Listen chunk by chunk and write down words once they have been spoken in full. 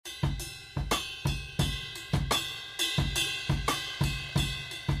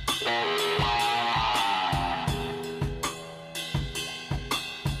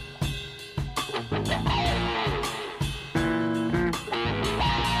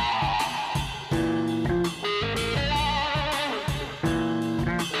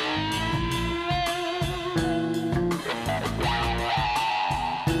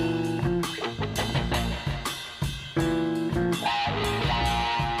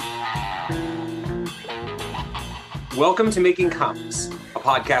Welcome to Making Comics, a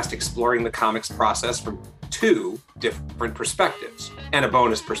podcast exploring the comics process from two different perspectives, and a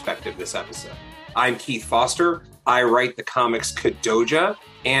bonus perspective this episode. I'm Keith Foster. I write the comics Kadoja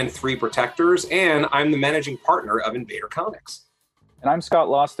and Three Protectors, and I'm the managing partner of Invader Comics. And I'm Scott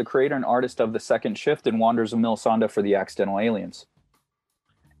Loss, the creator and artist of The Second Shift and Wanderers of Melisande for the Accidental Aliens.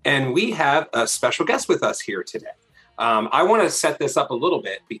 And we have a special guest with us here today. I want to set this up a little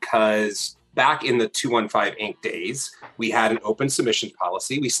bit because back in the 215 Inc. days, we had an open submission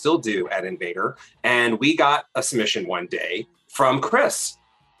policy. We still do at Invader. And we got a submission one day from Chris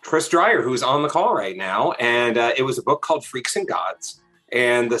Dreyer, who's on the call right now. And it was a book called Freaks and Gods.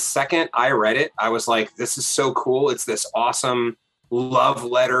 And the second I read it, I was like, this is so cool. It's this awesome love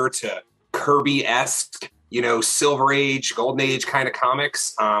letter to Kirby-esque, Silver Age, Golden Age kind of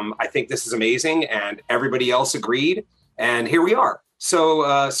comics. I think this is amazing. And everybody else agreed. And here we are.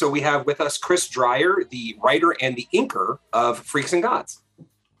 So we have with us Chris Dreyer, the writer and the inker of Freaks and Gods.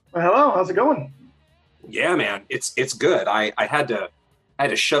 Well, hello, how's it going? Yeah, man, it's good. I had to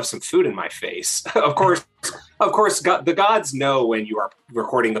shove some food in my face. Of course, the gods know when you are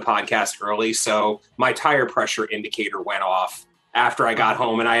recording the podcast early. So my tire pressure indicator went off after I got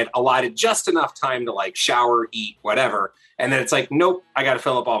home, and I had allotted just enough time to shower, eat, whatever. And then it's like, nope, I got to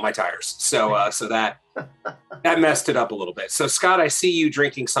fill up all my tires. So that messed it up a little bit. So Scott, I see you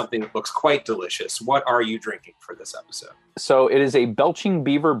drinking something that looks quite delicious. What are you drinking for this episode? So it is a Belching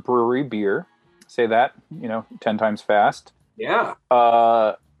Beaver Brewery beer. Say that, 10 times fast. Yeah.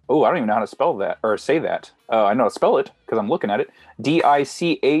 I don't even know how to spell that or say that. I know how to spell it because I'm looking at it.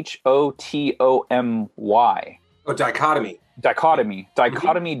 Dichotomy. Oh, dichotomy.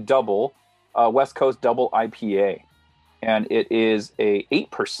 Dichotomy double, West Coast double IPA. And it is a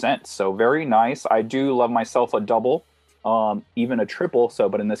 8%, so very nice. I do love myself a double, even a triple.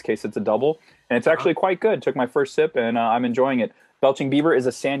 But in this case, it's a double, and it's actually quite good. Took my first sip, and I'm enjoying it. Belching Beaver is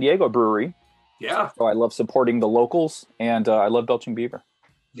a San Diego brewery. Yeah. So I love supporting the locals, and I love Belching Beaver.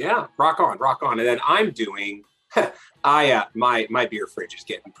 Yeah, rock on. And then I'm doing, my beer fridge is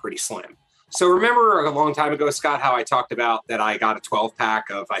getting pretty slim. So remember a long time ago, Scott, how I talked about that I got a 12-pack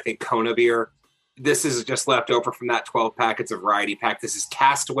of, I think, Kona beer. This is just left over from that 12-pack. It's a variety pack. This is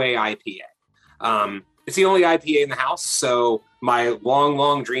Castaway IPA. It's the only IPA in the house, so my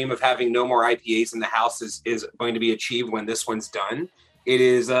long dream of having no more IPAs in the house is going to be achieved when this one's done. It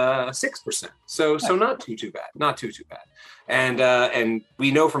is 6%, so not too bad. Not too bad. And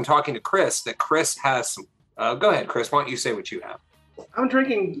we know from talking to Chris that Chris has some. Go ahead, Chris. Why don't you say what you have? I'm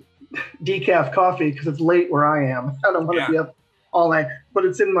drinking decaf coffee because it's late where I am. I don't want to be up all night, but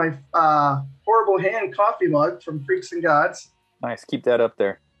it's in my Horrible Hand coffee mug from Freaks and Gods. Nice. Keep that up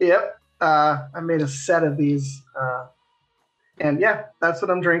there. Yep. I made a set of these. And yeah, that's what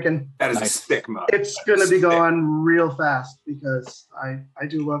I'm drinking. That is nice. A stick mug. It's going to be gone real fast because I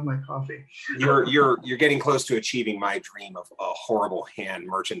do love my coffee. You're getting close to achieving my dream of a Horrible Hand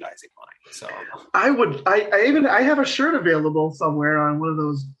merchandising line. So I have a shirt available somewhere on one of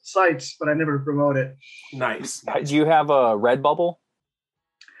those sites, but I never promote it. Nice. Do you have a Redbubble?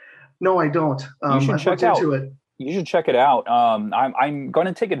 No, I don't. You should check out. You should check it out. I'm going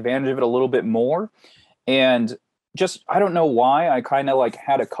to take advantage of it a little bit more, and just I don't know why I kind of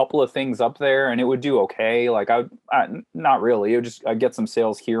had a couple of things up there, and it would do okay. Not really. I'd get some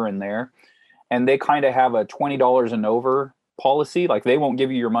sales here and there, and they kind of have a $20 and over policy. They won't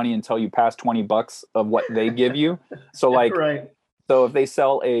give you your money until you pass $20 of what they give you. So right. So if they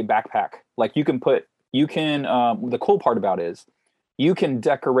sell a backpack, the cool part about it is you can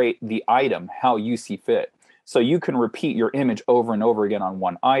decorate the item how you see fit. So you can repeat your image over and over again on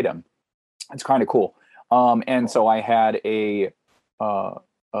one item. It's kind of cool. So I had a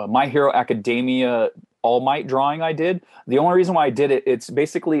My Hero Academia All Might drawing I did. The only reason why I did it, it's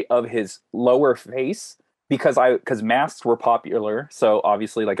basically of his lower face because masks were popular. So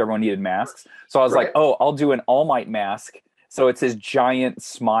obviously everyone needed masks. So I was like, I'll do an All Might mask. So it's his giant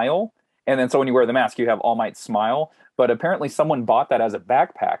smile. And then so when you wear the mask, you have All Might smile. But apparently someone bought that as a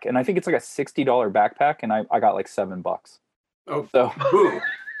backpack. And I think it's a $60 backpack. And I got $7. Oh, so.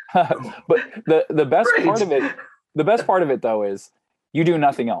 But the best part of it though is you do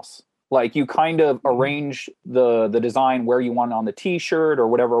nothing else. You kind of arrange the design where you want it on the t-shirt or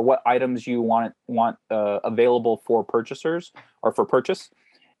whatever, what items you want available for purchasers or for purchase,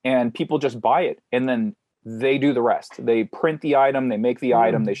 and people just buy it and then they do the rest. They print the item, they make the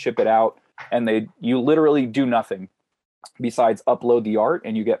item, they ship it out, and you literally do nothing besides upload the art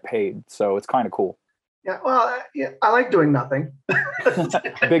and you get paid. So it's kind of cool. Yeah, well, I like doing nothing.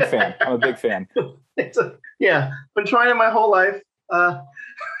 Big fan. I'm a big fan. Been trying it my whole life.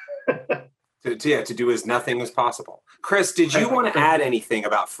 to do as nothing as possible. Chris, did you want to add anything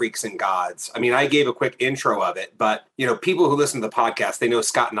about Freaks and Gods? I mean, I gave a quick intro of it, but people who listen to the podcast, they know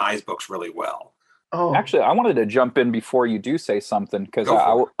Scott and I's books really well. Oh, actually, I wanted to jump in before you do say something, because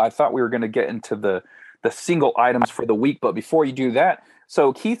I thought we were going to get into the single items for the week. But before you do that,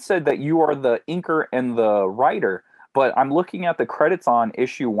 so Keith said that you are the inker and the writer, but I'm looking at the credits on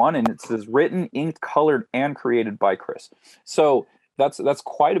issue 1, and it says written, inked, colored, and created by Chris. So that's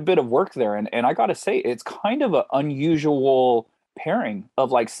quite a bit of work there, and I got to say, it's kind of an unusual pairing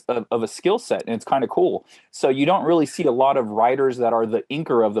of a skill set, and it's kind of cool. So you don't really see a lot of writers that are the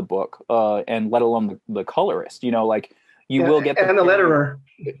inker of the book, and let alone the colorist. You will get the letterer.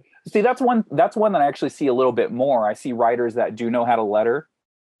 See, that's one that I actually see a little bit more. I see writers that do know how to letter.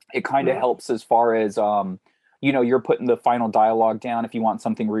 It kind of helps as far as you're putting the final dialogue down. If you want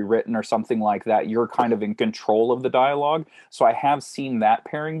something rewritten or something like that, you're kind of in control of the dialogue. So I have seen that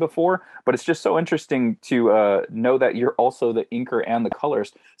pairing before, but it's just so interesting to know that you're also the inker and the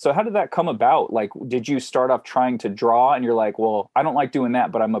colorist. So how did that come about? Like, did you start off trying to draw and you're like, well, I don't like doing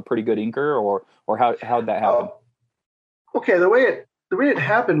that, but I'm a pretty good inker, or how'd that happen? Okay. The way it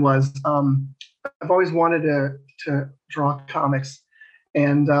happened was, I've always wanted to draw comics,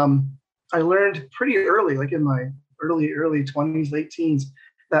 and I learned pretty early, like in my early 20s, late teens,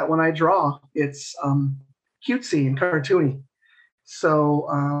 that when I draw, it's cutesy and cartoony. So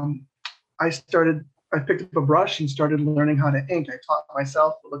I picked up a brush and started learning how to ink. I taught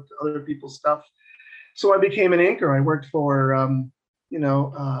myself, looked at other people's stuff. So I became an inker. I worked for,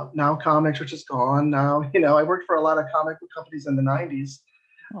 Now Comics, which is gone now. I worked for a lot of comic book companies in the 90s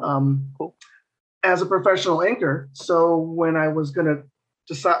cool. as a professional inker. So when I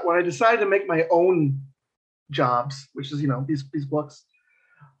decided to make my own jobs, which is, these books,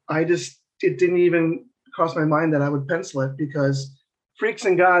 it didn't even cross my mind that I would pencil it, because Freaks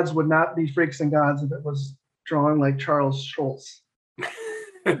and Gods would not be Freaks and Gods if it was drawn like Charles Schulz.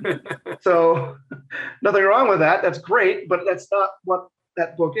 So nothing wrong with that. That's great, but that's not what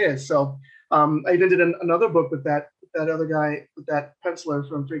that book is. So I even did another book with that other guy, with that penciler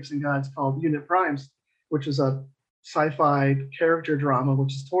from Freaks and Gods, called Unit Primes, which is a sci-fi character drama,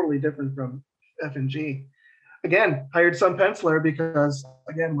 which is totally different from F&G. Again, hired some penciler because,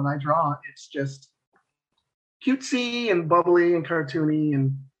 again, when I draw, it's just cutesy and bubbly and cartoony,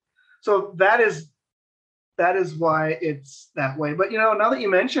 and so that is why it's that way. But now that you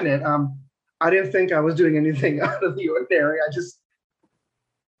mention it, I didn't think I was doing anything out of the ordinary. I just,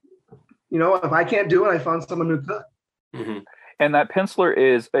 if I can't do it, I found someone who could. Mm-hmm. And that penciler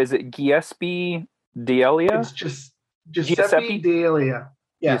is it Giuseppe D'Elia? It's just Giuseppe D'Elia.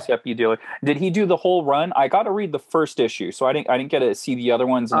 Yeah. Giuseppe D'Elia. Did he do the whole run? I got to read the first issue, so I didn't get to see the other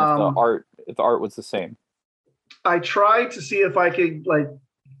ones, and if the art was the same. I tried to see if I could,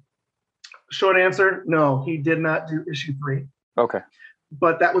 short answer, no, he did not do issue 3. Okay.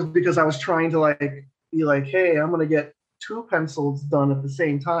 But that was because I was trying to be like, hey, I'm going to get 2 pencils done at the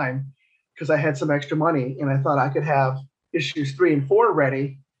same time, because I had some extra money, and I thought I could have issues 3 and 4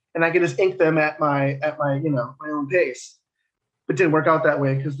 ready, and I could just ink them at my my own pace. But it didn't work out that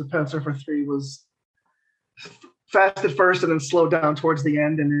way, because the penciler for 3 was fast at first and then slowed down towards the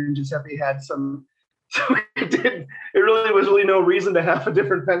end, and then Giuseppe had some. So it really was no reason to have a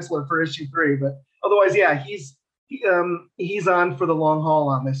different penciler for issue 3. But otherwise, yeah, he's on for the long haul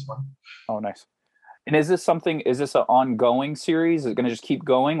on this one. Oh, nice. And is this an ongoing series? Is it going to just keep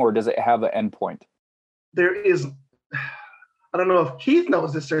going, or does it have an endpoint? There is, I don't know if Keith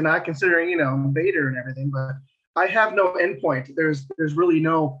knows this or not, considering, Vader and everything, but I have no endpoint. There's really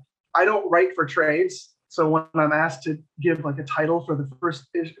no, I don't write for trades. So when I'm asked to give a title for the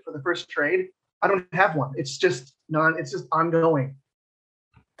first trade, I don't have one. It's just it's just ongoing.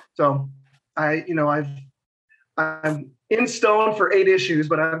 So I'm in stone for 8 issues,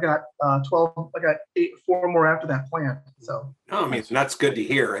 but I've got 12. I got 4 more after that planned. So that's good to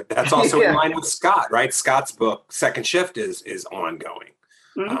hear. That's also in line with Scott, right? Scott's book, Second Shift, is ongoing.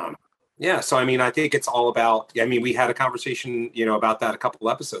 Mm-hmm. So I think it's all about. We had a conversation, about that a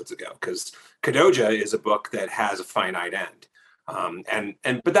couple episodes ago, because Kadoja is a book that has a finite end.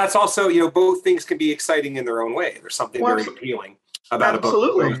 But that's also, both things can be exciting in their own way. There's something very appealing about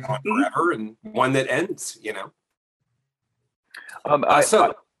absolutely. A book that goes on forever and one that ends,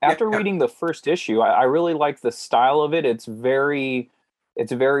 After reading the first issue, I really like the style of it. It's very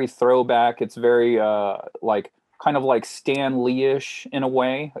throwback. It's very kind of like Stan Lee-ish in a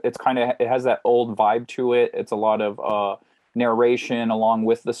way. It has that old vibe to it. It's a lot of narration along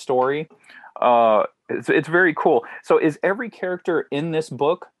with the story. It's very cool. So is every character in this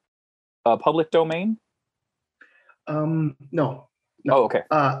book public domain? No. No. Oh, okay.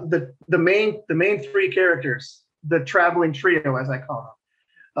 The main three characters, the traveling trio, as I call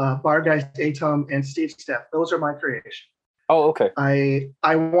them, Bargeist, Atom, and Steve Steph. Those are my creation. Oh, okay.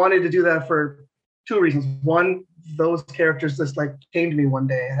 I wanted to do that for two reasons. One, those characters just like came to me one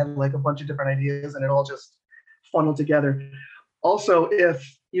day. I had like a bunch of different ideas, and it all just funneled together. Also,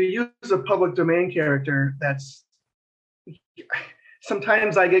 if you use a public domain character, that's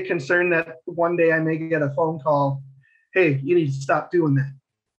sometimes I get concerned that one day I may get a phone call, hey, you need to stop doing that.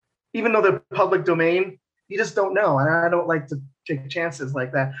 Even though they're public domain, you just don't know. And I don't like to take chances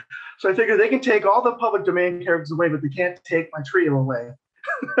like that. So I figure they can take all the public domain characters away, but they can't take my trio away.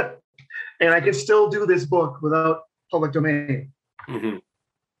 And I can still do this book without public domain. Mm-hmm.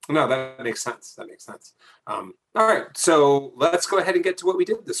 No, that makes sense. That makes sense. All right, so let's go ahead and get to what we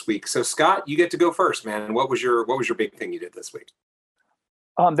did this week. So Scott, you get to go first, man. What was your big thing you did this week?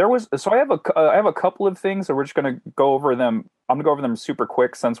 I have a couple of things, so we're just going to go over them. I'm going to go over them super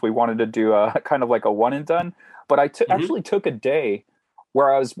quick since we wanted to do a kind of like a one and done. But I actually took a day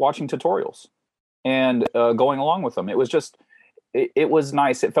where I was watching tutorials and going along with them. It was just it was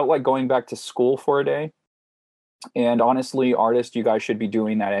nice. It felt like going back to school for a day. And honestly, artists, you guys should be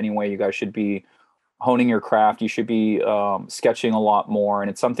doing that anyway. You guys should be honing your craft. You should be sketching a lot more. And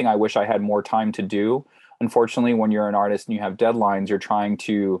it's something I wish I had more time to do. Unfortunately, when you're an artist and you have deadlines, you're trying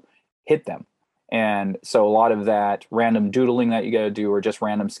to hit them. And so a lot of that random doodling that you got to do or just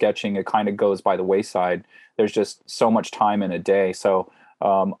random sketching, it kind of goes by the wayside. There's just so much time in a day. So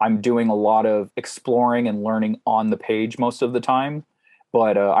I'm doing a lot of exploring and learning on the page most of the time.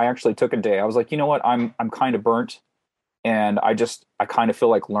 But I actually took a day. I was like, you know what? I'm kind of burnt, and I kind of feel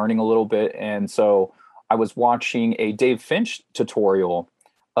like learning a little bit. And so I was watching a Dave Finch tutorial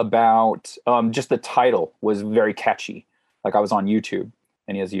about just the title was very catchy. Like I was on YouTube,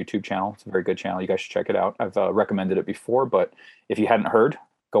 and he has a YouTube channel. It's a very good channel. You guys should check it out. I've recommended it before, but if you hadn't heard,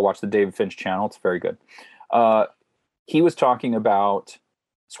 go watch the Dave Finch channel. It's very good. He was talking about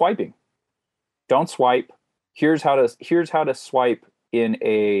swiping. Don't swipe. Here's how to swipe in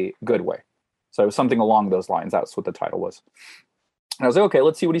a good way. So it was something along those lines. That's what the title was. And I was like, okay,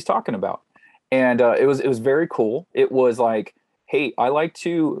 let's see what he's talking about. And it was very cool. It was like, hey, I like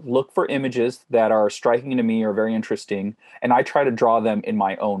to look for images that are striking to me or very interesting, and I try to draw them in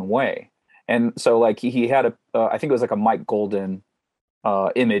my own way. And so like he had I think it was like a Mike Golden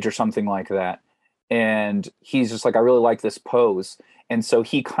image or something like that. And he's just like, I really like this pose. And so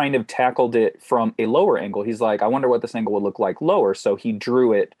he kind of tackled it from a lower angle. He's like, I wonder what this angle would look like lower. So he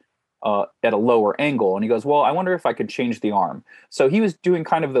drew it at a lower angle. And he goes, well, I wonder if I could change the arm. So he was doing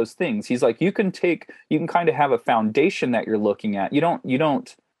kind of those things. He's like, you can kind of have a foundation that you're looking at. You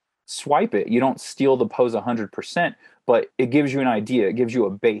don't swipe it. You don't steal the pose 100%, but it gives you an idea. It gives you a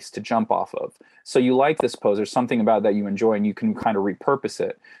base to jump off of. So you like this pose. There's something about that you enjoy, and you can kind of repurpose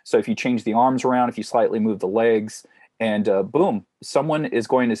it. So if you change the arms around, if you slightly move the legs, and boom, someone is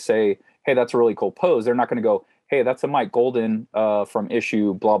going to say, hey, that's a really cool pose. They're not going to go, hey, that's a Mike Golden from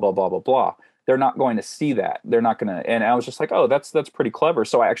issue blah, blah, blah, blah, blah. They're not going to see that. They're not going to. And I was just like, oh, that's pretty clever.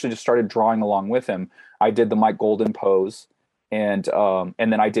 So I actually just started drawing along with him. I did the Mike Golden pose, and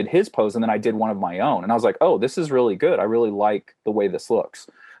then I did his pose, and then I did one of my own. And I was like, oh, this is really good. I really like the way this looks.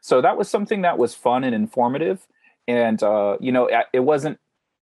 So that was something that was fun and informative. And, it wasn't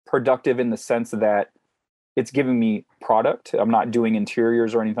productive in the sense that it's giving me product. I'm not doing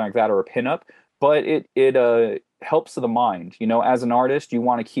interiors or anything like that or a pinup, but it helps the mind. As an artist, you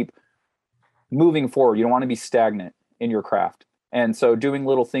want to keep moving forward. You don't want to be stagnant in your craft. And so doing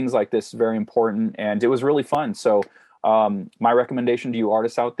little things like this is very important. And it was really fun. So my recommendation to you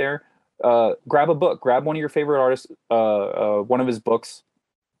artists out there, grab a book, grab one of your favorite artists, one of his books,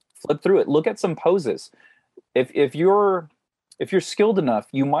 flip through it, look at some poses. If you're skilled enough,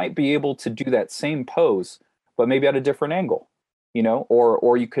 you might be able to do that same pose, but maybe at a different angle,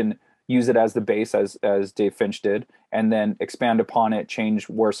 or you can use it as the base as Dave Finch did, and then expand upon it, change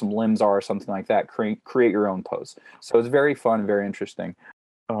where some limbs are or something like that, create your own pose. So it's very fun, very interesting.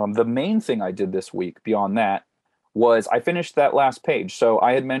 The main thing I did this week beyond that was I finished that last page. So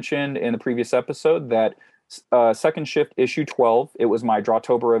I had mentioned in the previous episode that Second Shift issue 12, it was my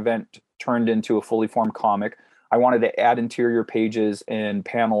Drawtober event turned into a fully formed comic. I wanted to add interior pages and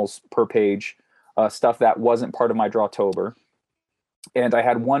panels per page, stuff that wasn't part of my Drawtober. And I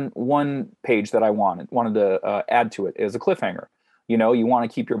had one page that I wanted to add to it as a cliffhanger. You want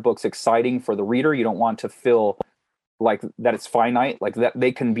to keep your books exciting for the reader. You don't want to feel like that it's finite, like that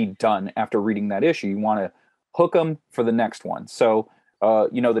they can be done after reading that issue. You want to hook them for the next one. So, the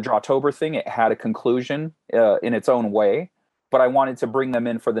Drawtober thing, it had a conclusion in its own way, but I wanted to bring them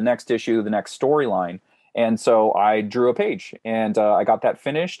in for the next issue, the next storyline. And so I drew a page, and I got that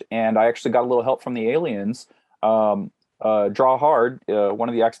finished, and I actually got a little help from the aliens. Draw Hard, one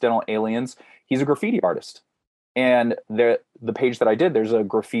of the accidental aliens, he's a graffiti artist. And the page that I did, there's a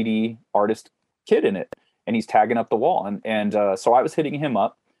graffiti artist kid in it, and he's tagging up the wall. And so I was hitting him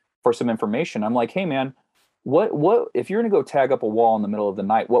up for some information. I'm like, hey man, what if you're gonna go tag up a wall in the middle of the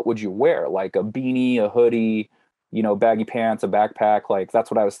night, what would you wear? Like a beanie, a hoodie, baggy pants, a backpack? Like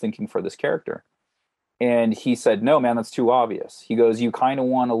that's what I was thinking for this character. And he said, no, man, that's too obvious. He goes, you kind of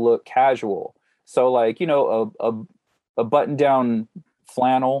want to look casual. So like, a button down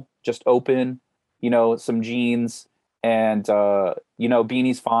flannel, just open, some jeans, and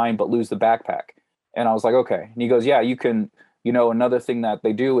beanie's fine, but lose the backpack. And I was like, okay. And he goes, yeah, you can. Another thing that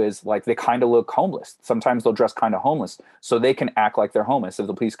they do is like they kind of look homeless. Sometimes they'll dress kind of homeless, so they can act like they're homeless. If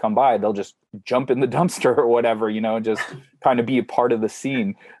the police come by, they'll just jump in the dumpster or whatever, just kind of be a part of the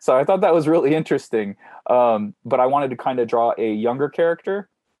scene. So I thought that was really interesting. But I wanted to kind of draw a younger character,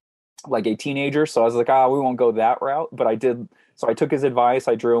 like a teenager. So I was like, we won't go that route. But I did. So I took his advice.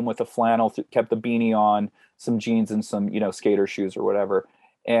 I drew him with a flannel, kept the beanie on, some jeans, and some skater shoes or whatever.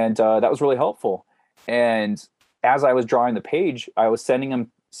 And that was really helpful. And as I was drawing the page, I was sending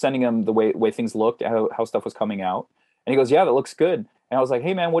him the way things looked, how stuff was coming out. And he goes, yeah, that looks good. And I was like,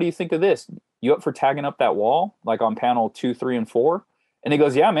 hey man, what do you think of this? You up for tagging up that wall? Like on panel 2, 3, and 4? And he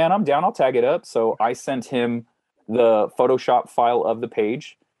goes, yeah, man, I'm down. I'll tag it up. So I sent him the Photoshop file of the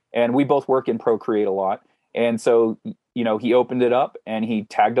page, and we both work in Procreate a lot. And so, he opened it up and he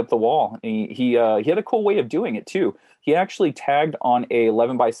tagged up the wall. And he had a cool way of doing it too. He actually tagged on a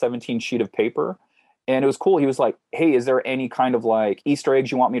 11x17 sheet of paper. And it was cool. He was like, hey, is there any kind of like Easter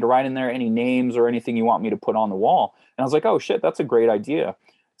eggs you want me to write in there? Any names or anything you want me to put on the wall? And I was like, oh shit, that's a great idea.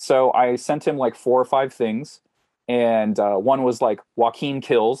 So I sent him like 4 or 5 things. And one was like Joaquin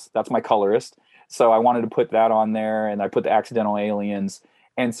Kills. That's my colorist. So I wanted to put that on there, and I put the accidental aliens.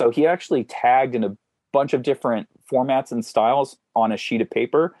 And so he actually tagged in a bunch of different formats and styles on a sheet of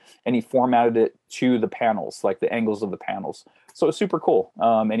paper, and he formatted it to the panels, like the angles of the panels. So it was super cool.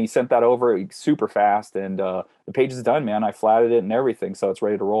 And he sent that over super fast, and the page is done, man. I flatted it and everything, so it's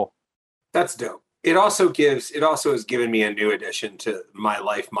ready to roll. That's dope. It also has given me a new addition to my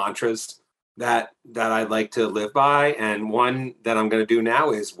life mantras that I like to live by. And one that I'm going to do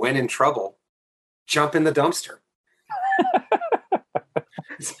now is, when in trouble, jump in the dumpster.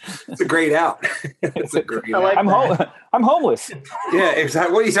 It's a great out. It's a great out. I'm homeless. Yeah,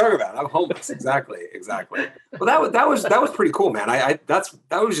 exactly. What are you talking about? I'm homeless. Exactly. Well, that was pretty cool, man.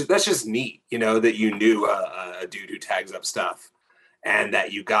 That's just neat. That you knew a dude who tags up stuff, and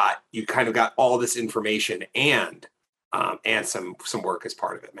that you kind of got all this information and some work as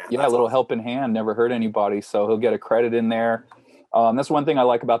part of it, man. Yeah, a little help in hand never hurt anybody. So he'll get a credit in there. That's one thing I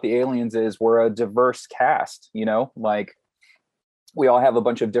like about the aliens is we're a diverse cast. Like, we all have a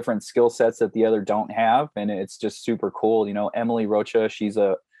bunch of different skill sets that the other don't have, and it's just super cool. Emily Rocha, she is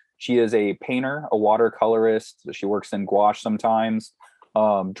a painter, a watercolorist. She works in gouache sometimes.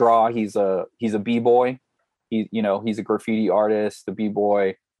 Draw, he's a b-boy. He's a graffiti artist, a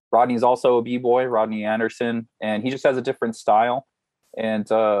b-boy. Rodney's also a b-boy, Rodney Anderson, and he just has a different style. And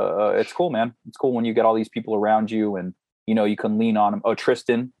it's cool, man. It's cool when you get all these people around you, and you can lean on them. Oh,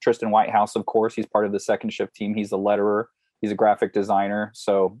 Tristan Whitehouse, of course, he's part of the Second Shift team. He's a letterer. He's a graphic designer.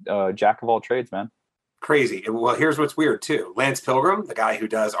 So jack of all trades, man. Crazy. Well, here's what's weird too. Lance Pilgrim, the guy who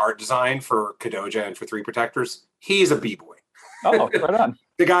does art design for Kadoja and for Three Protectors, he's a b-boy. Oh, right on.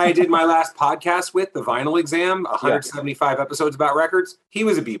 The guy I did my last podcast with, the Vinyl Exam, 175 episodes about records, he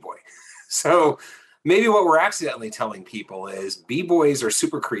was a b-boy. So maybe what we're accidentally telling people is b-boys are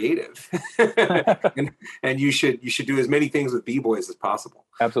super creative. and you should do as many things with b-boys as possible.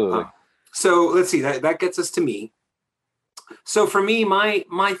 Absolutely. So let's see, that gets us to me. So for me, my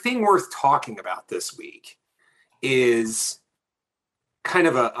thing worth talking about this week is kind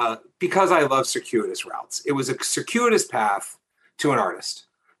of because I love circuitous routes. It was a circuitous path to an artist.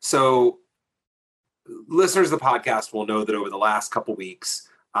 So listeners of the podcast will know that over the last couple weeks,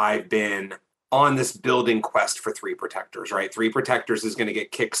 I've been on this building quest for Three Protectors, right? Three Protectors is going to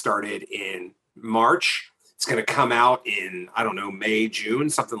get kickstarted in March. It's going to come out in, May, June,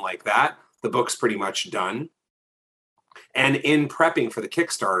 something like that. The book's pretty much done. And in prepping for the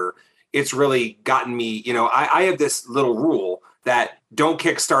Kickstarter, it's really gotten me, I have this little rule that don't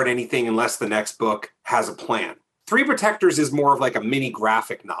kickstart anything unless the next book has a plan. Three Protectors is more of like a mini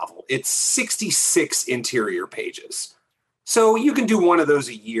graphic novel. It's 66 interior pages. So you can do one of those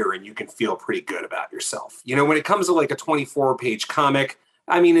a year and you can feel pretty good about yourself. When it comes to like a 24-page comic,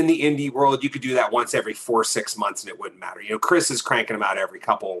 I mean, in the indie world, you could do that once every 4-6 months and it wouldn't matter. Chris is cranking them out every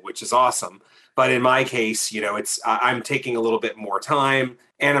couple, which is awesome. But in my case, I'm taking a little bit more time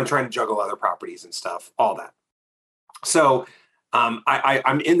and I'm trying to juggle other properties and stuff, all that. So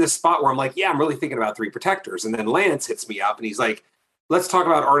I'm in this spot where I'm like, yeah, I'm really thinking about 3 Protectors. And then Lance hits me up and he's like, let's talk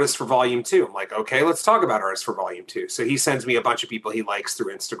about artists for volume 2. I'm like, okay, let's talk about artists for volume 2. So he sends me a bunch of people he likes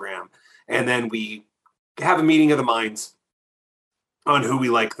through Instagram. And then we have a meeting of the minds on who we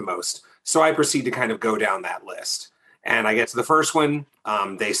like the most. So I proceed to kind of go down that list. And I get to the first one.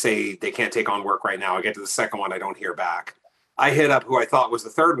 They say they can't take on work right now. I get to the second one. I don't hear back. I hit up who I thought was the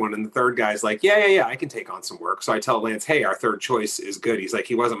third one. And the third guy's like, yeah, I can take on some work. So I tell Lance, hey, our third choice is good. He's like,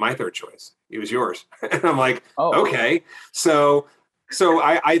 he wasn't my third choice. He was yours. And I'm like, oh, okay. So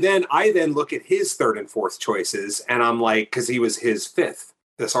I then look at his third and fourth choices. And I'm like, because he was his fifth,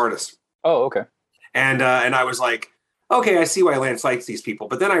 this artist. Oh, okay. And I was like, okay, I see why Lance likes these people.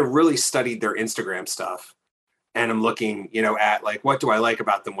 But then I really studied their Instagram stuff. And I'm looking, at like, what do I like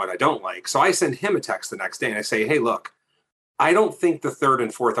about them, what I don't like. So I send him a text the next day and I say, hey, look, I don't think the third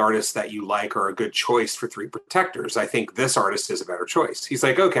and fourth artists that you like are a good choice for 3 Protectors. I think this artist is a better choice. He's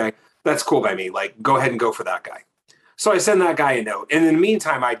like, okay, that's cool by me. Like, go ahead and go for that guy. So I send that guy a note. And in the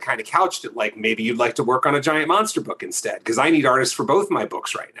meantime, I'd kind of couched it like, maybe you'd like to work on a giant monster book instead, because I need artists for both my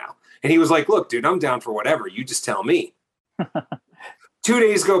books right now. And he was like, look, dude, I'm down for whatever. You just tell me. 2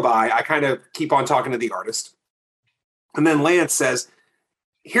 days go by. I kind of keep on talking to the artist. And then Lance says,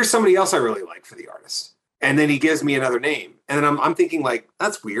 here's somebody else I really like for the artist. And then he gives me another name. And then I'm thinking like,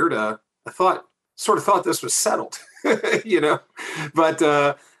 that's weird. I sort of thought this was settled, but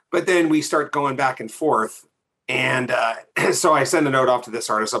then we start going back and forth. And so I send a note off to this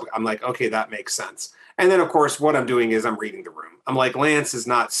artist. I'm like, okay, that makes sense. And then of course, what I'm doing is I'm reading the room. I'm like, Lance is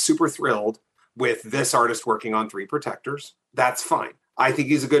not super thrilled with this artist working on 3 Protectors. That's fine. I think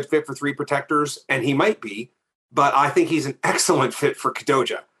he's a good fit for 3 Protectors, and he might be, but I think he's an excellent fit for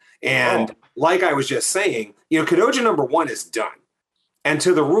Kadoja. And like I was just saying, Kadoja number 1 is done. And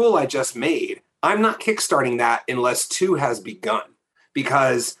to the rule I just made, I'm not kickstarting that unless 2 has begun.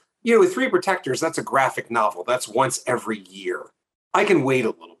 Because, with 3 Protectors, that's a graphic novel. That's once every year. I can wait a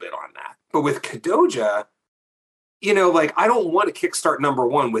little bit on that. But with Kadoja, I don't want to kickstart number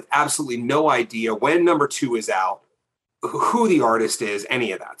 1 with absolutely no idea when number 2 is out, who the artist is,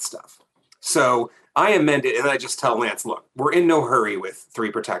 any of that stuff. So I amend it and I just tell Lance, look, we're in no hurry with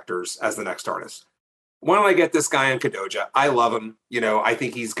 3 Protectors as the next artist. Why don't I get this guy on Kadoja? I love him. I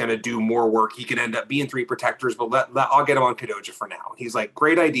think he's going to do more work. He could end up being 3 Protectors, but I'll get him on Kadoja for now. He's like,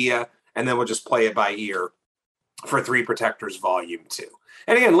 great idea. And then we'll just play it by ear for 3 Protectors volume 2.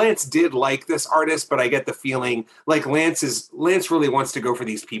 And again, Lance did like this artist, but I get the feeling like Lance really wants to go for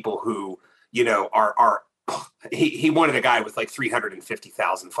these people who, he wanted a guy with like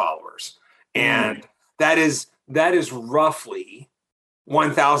 350,000 followers. And that is roughly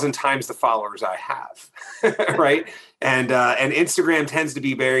 1,000 times the followers I have, right? And Instagram tends to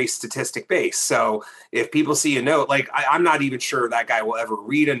be very statistic based. So if people see a note, like I'm not even sure that guy will ever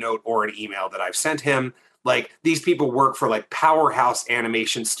read a note or an email that I've sent him. Like these people work for like powerhouse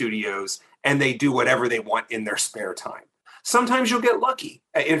animation studios and they do whatever they want in their spare time. Sometimes you'll get lucky.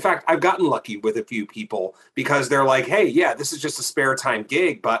 In fact, I've gotten lucky with a few people because they're like, hey, yeah, this is just a spare time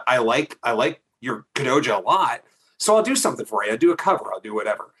gig, but I like your Kadoja a lot. So I'll do something for you. I'll do a cover. I'll do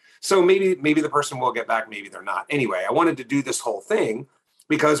whatever. So maybe the person will get back. Maybe they're not. Anyway, I wanted to do this whole thing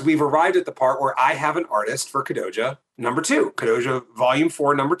because we've arrived at the part where I have an artist for Kadoja number 2, Kadoja volume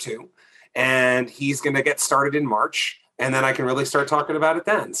 4, number 2. And he's going to get started in March. And then I can really start talking about it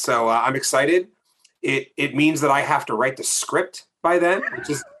then. So I'm excited. It means that I have to write the script by then,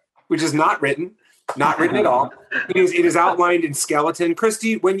 which is not written at all. It is outlined in skeleton.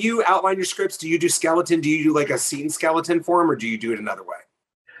 Christy, when you outline your scripts, do you do skeleton? Do you do like a scene skeleton form, or do you do it another way?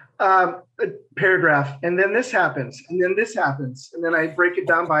 A paragraph, and then this happens, and then this happens, and then I break it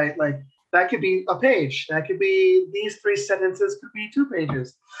down by like that could be a page, that could be these 3 sentences, could be 2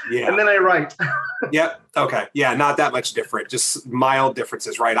 pages, and then I write. Yep. Okay. Yeah, not that much different, just mild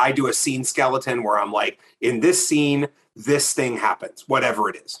differences, right? I do a scene skeleton where I'm like, in this scene, this thing happens, whatever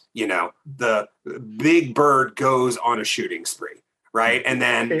it is. The big bird goes on a shooting spree, right? And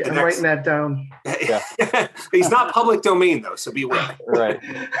then I'm writing that down. Yeah. He's not public domain though, so beware. Right.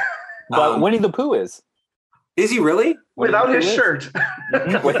 But Winnie the Pooh is. Is he really? Without his shirt.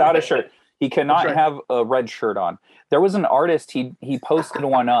 Without a shirt. He cannot have a red shirt on. There was an artist, he posted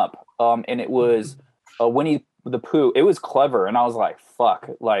one up, and it was Winnie the Pooh. It was clever, and I was like, fuck,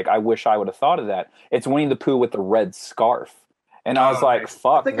 like, I wish I would have thought of that. It's Winnie the Pooh with the red scarf. And I was like,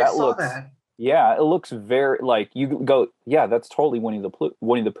 fuck, that looks... Yeah, it looks very like you go, yeah, that's totally Winnie the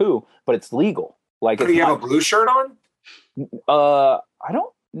Pooh, but it's legal. Like Do it's you have a not. blue shirt on? I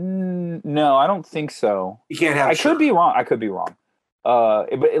don't. No, I don't think so. You can't have. I could be wrong. I could be wrong. But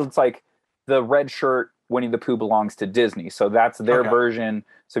it's like the red shirt Winnie the Pooh belongs to Disney, so that's their version.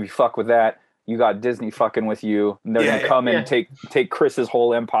 So if you fuck with that, you got Disney fucking with you, and they're gonna come and take Chris's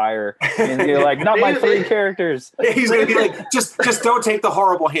whole empire, and you're like, not my three characters. He's gonna be like, just don't take the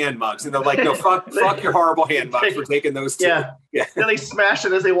horrible hand mugs, and they're like, no, fuck your horrible hand mugs. We're taking those two. Yeah. Then they smash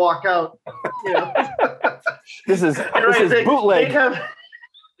it as they walk out. You know? This is bootleg.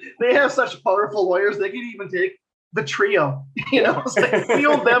 They have such powerful lawyers. They can even take the trio. You know, it's like, we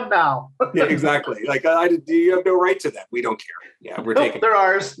own them now. Yeah, exactly. Like, you have no right to them. We don't care. Yeah, we're taking. They're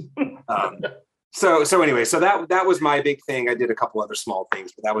ours. So anyway, so that was my big thing. I did a couple other small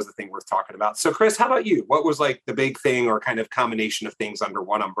things, but that was the thing worth talking about. So Chris, how about you? What was like the big thing or kind of combination of things under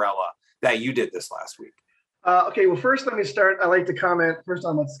one umbrella that you did this last week? Okay, well, first let me start. I like to comment first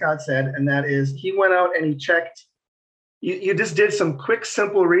on what Scott said, and that is he went out and he checked. You just did some quick,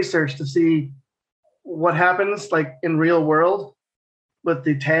 simple research to see what happens like in real world with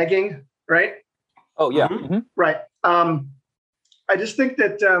the tagging, right? Oh yeah, mm-hmm. Right. I just think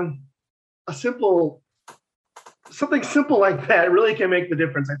that something simple like that really can make the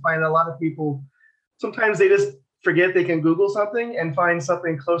difference. I find a lot of people sometimes they just forget they can Google something and find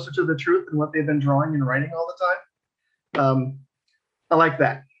something closer to the truth than what they've been drawing and writing all the time. I like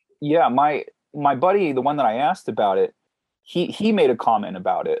that. Yeah, my buddy, the one that I asked about it, he made a comment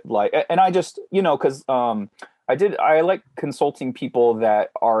about it, like, and I just, because I like consulting people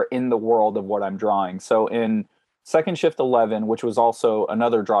that are in the world of what I'm drawing. So in Second Shift 11, which was also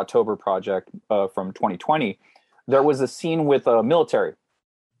another Drawtober project from 2020, there was a scene with a military,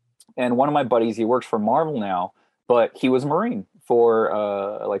 and one of my buddies, he works for Marvel now, but he was a Marine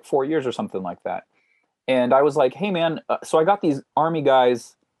for like 4 years or something like that. And I was like, hey man, so I got these Army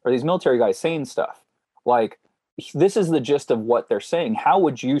guys or these military guys saying stuff like, this is the gist of what they're saying. How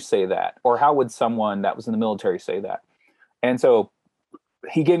would you say that? Or how would someone that was in the military say that? And so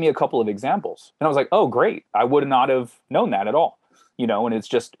he gave me a couple of examples, and I was like, oh, great. I would not have known that at all. And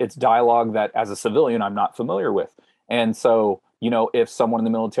it's dialogue that as a civilian, I'm not familiar with. And so, if someone in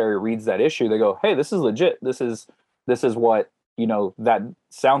the military reads that issue, they go, hey, this is legit. This is what, that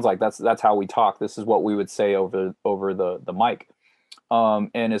sounds like. That's how we talk. This is what we would say over the mic.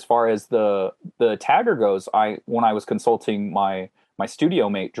 And as far as the tagger goes, when I was consulting my studio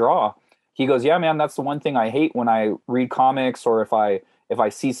mate Draw, he goes, yeah, man, that's the one thing I hate when I read comics, or if I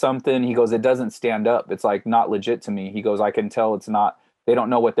see something, he goes, it doesn't stand up. It's like not legit to me. He goes, I can tell it's not, they don't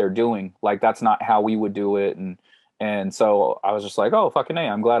know what they're doing. Like, that's not how we would do it. And so I was just like, oh, fucking A,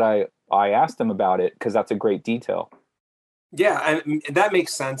 I'm glad I asked him about it, because that's a great detail. Yeah, that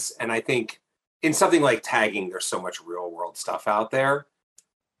makes sense. And I think in something like tagging, there's so much real world stuff out there.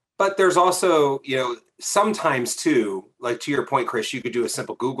 But there's also, sometimes too, like to your point, Chris, you could do a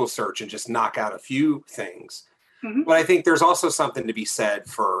simple Google search and just knock out a few things. Mm-hmm. But I think there's also something to be said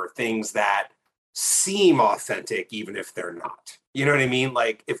for things that seem authentic, even if they're not. You know what I mean?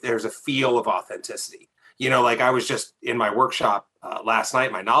 Like if there's a feel of authenticity. Like I was just in my workshop last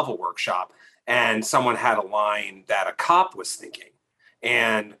night, my novel workshop, and someone had a line that a cop was thinking.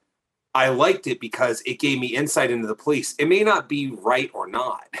 And I liked it because it gave me insight into the police. It may not be right or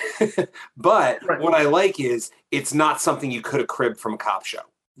not, but what I like is it's not something you could have cribbed from a cop show,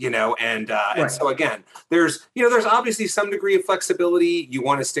 and so again, there's obviously some degree of flexibility. You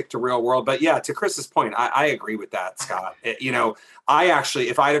want to stick to real world, but yeah, to Chris's point, I agree with that, Scott. I actually,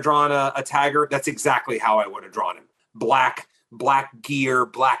 if I had drawn a tagger, that's exactly how I would have drawn him. Black gear,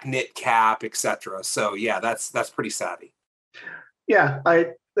 black knit cap, etc. So yeah, that's pretty savvy. Yeah,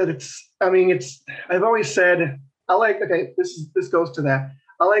 I've always said, this goes to that.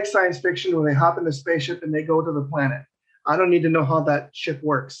 I like science fiction when they hop in the spaceship and they go to the planet. I don't need to know how that ship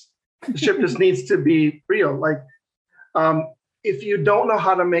works. The ship just needs to be real. Like, if you don't know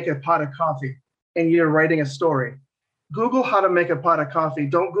how to make a pot of coffee and you're writing a story, Google how to make a pot of coffee.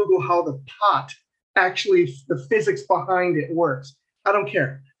 Don't Google how the pot actually, the physics behind it works. I don't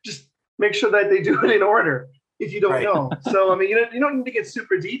care. Just make sure that they do it in order. If you don't know. So, you don't need to get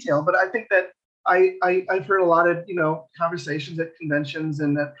super detailed, but I think that I've heard a lot of, conversations at conventions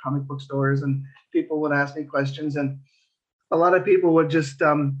and at comic book stores, and people would ask me questions, and a lot of people would just,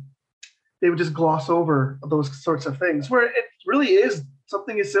 they would just gloss over those sorts of things, where it really is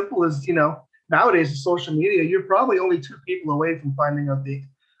something as simple as, nowadays with social media, you're probably only 2 people away from finding out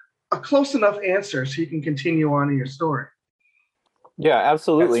a close enough answer so you can continue on in your story. Yeah,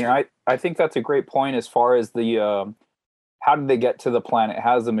 absolutely. And I think that's a great point as far as the how did they get to the planet?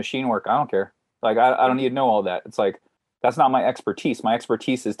 How does the machine work? I don't care. Like, I don't need to know all that. It's like, that's not my expertise. My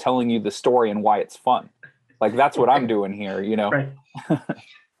expertise is telling you the story and why it's fun. Like, that's what I'm doing here, you know? Right.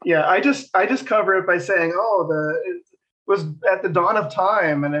 Yeah, I just cover it by saying, it was at the dawn of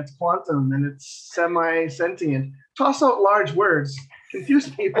time, and it's quantum, and it's semi-sentient. Toss out large words, confuse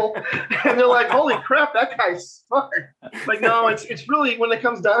people, and they're like, "Holy crap, that guy's smart!" Like, no, it's really, when it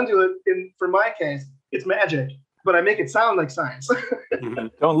comes down to it. For my case, it's magic, but I make it sound like science.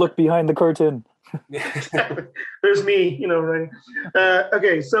 Don't look behind the curtain. There's me, right?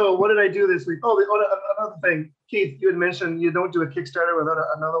 Okay, so what did I do this week? Another thing, Keith, you had mentioned you don't do a Kickstarter without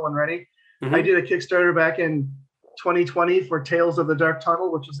another one ready. Mhm. I did a Kickstarter back in 2020 for Tales of the Dark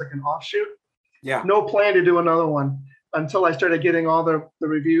Tunnel, which was like an offshoot. Yeah. No plan to do another one until I started getting all the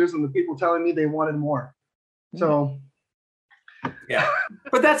reviews and the people telling me they wanted more. So yeah,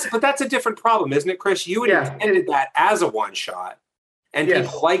 but that's a different problem, isn't it, Chris? You had intended that as a one shot, and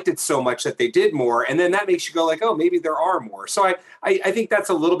people liked it so much that they did more, and then that makes you go like, oh, maybe there are more. So I think that's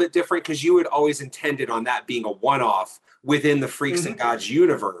a little bit different, because you had always intended on that being a one-off within the Freaks and Gods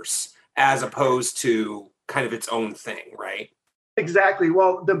universe, as opposed to kind of its own thing, right? Exactly.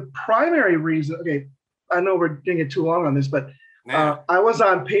 Well, the primary reason, okay, I know we're getting it too long on this, but I was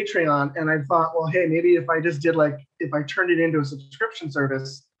on Patreon, and I thought, well, hey, maybe if I just did if I turned it into a subscription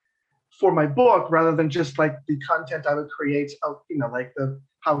service for my book, rather than just like the content I would create out, like the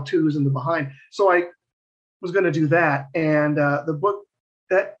how-tos and the behind. So I was going to do that. And the book,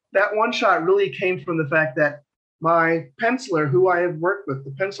 that one shot really came from the fact that my penciler, who I have worked with,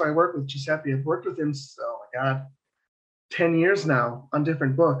 the penciler I work with, Giuseppe, I've worked with him, 10 years now on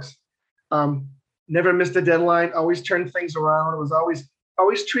different books. Never missed a deadline, always turned things around. It was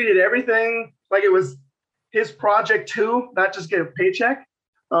always treated everything like it was his project too, not just get a paycheck.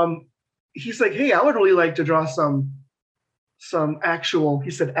 He's like, hey, I would really like to draw some actual,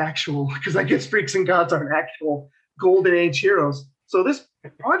 he said actual, because I guess Freaks and Gods aren't actual Golden Age heroes. So this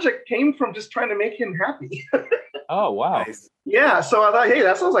project came from just trying to make him happy. Oh, wow. Nice. Yeah, so I thought, hey,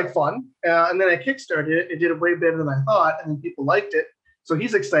 that sounds like fun. And then I kickstarted it. It did way better than I thought, and then people liked it. So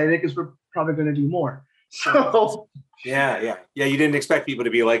he's excited because we're probably going to do more. So yeah. You didn't expect people to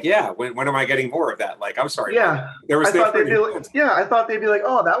be like, yeah, when am I getting more of that? Like, I'm sorry. Yeah, I thought they'd be like,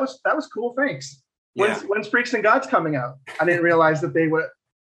 oh, that was cool. Thanks. When's Freaks and Gods coming out? I didn't realize that they would.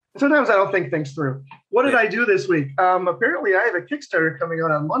 Sometimes I don't think things through. What did I do this week? Apparently, I have a Kickstarter coming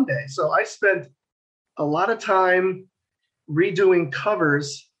out on Monday. So I spent a lot of time redoing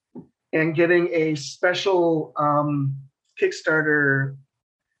covers and getting a special Kickstarter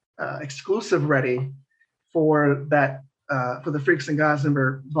exclusive ready for that for the Freaks and Gods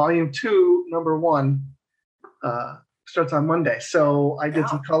Volume 2, Number 1 starts on Monday. So I did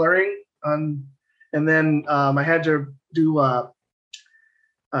some coloring and then I had to do a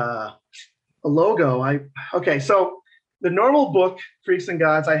logo. So the normal book, Freaks and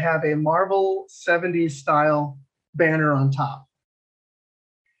Gods, I have a Marvel 70s style banner on top.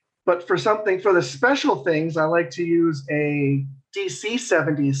 But for the special things, I like to use a DC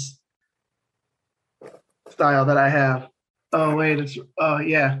 70s style that I have. Oh, wait.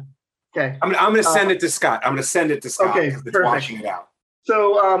 Yeah. Okay. I'm going to send it to Scott. Okay, because it's watching it out.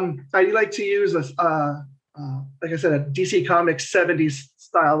 So I like to use like I said, a DC Comics 70s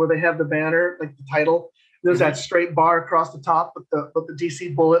style where they have the banner, like the title. There's that straight bar across the top with the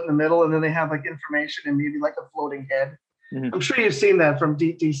DC bullet in the middle, and then they have like information and maybe like a floating head. I'm sure you've seen that from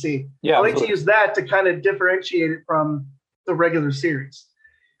DC. Yeah, I like to use that to kind of differentiate it from the regular series.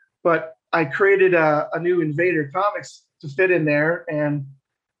 But I created a new Invader Comics to fit in there, and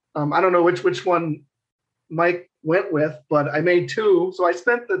I don't know which one Mike went with, but I made two. So I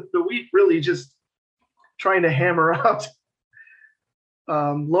spent the week really just trying to hammer out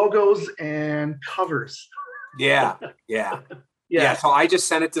logos and covers. Yeah. So I just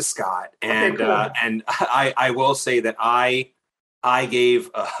sent it to Scott, and okay, cool. And I will say that I gave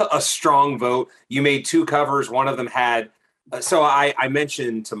a strong vote. You made two covers. One of them had. So I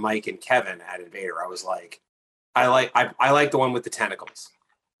mentioned to Mike and Kevin at Invader, I was like, I like the one with the tentacles.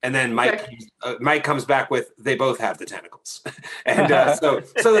 And then Mike comes back with, they both have the tentacles. And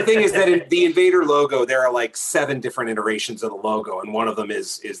so the thing is that in the Invader logo, there are like 7 different iterations of the logo. And one of them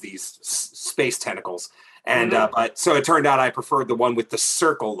is these space tentacles. And but so it turned out I preferred the one with the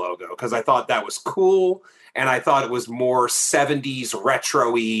circle logo because I thought that was cool. And I thought it was more 70s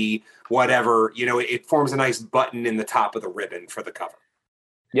retro-y, whatever. It forms a nice button in the top of the ribbon for the cover.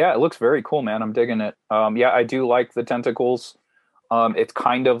 Yeah, it looks very cool, man. I'm digging it. I do like the tentacles. It's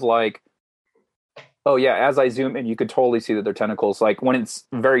kind of like Oh yeah, as I zoom in, you could totally see that they're tentacles. Like when it's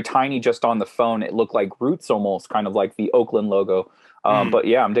very tiny, just on the phone, it looked like roots, almost kind of like the Oakland logo. But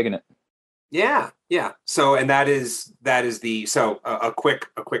yeah, I'm digging it. Yeah, yeah. So, and that is the so a quick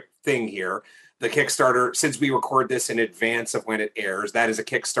thing here. The Kickstarter, since we record this in advance of when it airs, that is a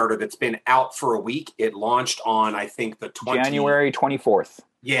Kickstarter that's been out for a week. It launched on, I think, the January 24th.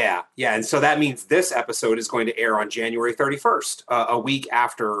 Yeah, yeah, and so that means this episode is going to air on January 31st, a week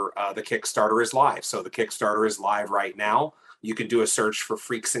after the Kickstarter is live. So the Kickstarter is live right now. You can do a search for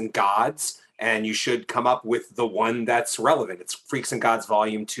Freaks and Gods, and you should come up with the one that's relevant. It's Freaks and Gods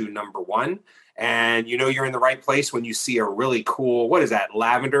Volume 2, Number 1. And you know you're in the right place when you see a really cool, what is that,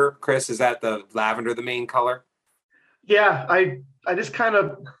 lavender, Chris? Is that the lavender, the main color? Yeah, I just kind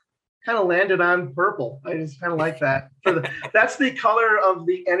of landed on purple. I just kind of like that. That's the color of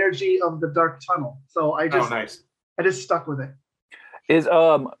the energy of the dark tunnel. So Nice. I just stuck with it. Is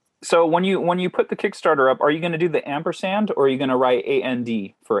so when you put the Kickstarter up, are you going to do the ampersand, or are you going to write AND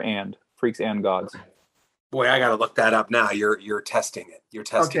for and Freaks and Gods? Boy, I got to look that up now. You're testing it. You're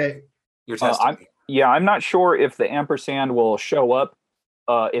testing. Okay. It. You're testing. It. Yeah, I'm not sure if the ampersand will show up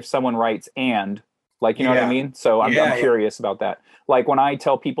if someone writes and, like, you know what I mean? So I'm curious about that. Like when I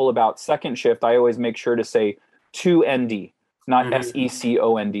tell people about Second Shift, I always make sure to say 2ND, not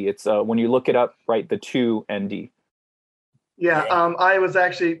SECOND. It's when you look it up, write the 2ND. Yeah, I was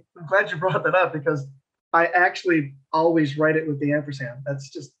actually I'm glad you brought that up, because I actually always write it with the ampersand.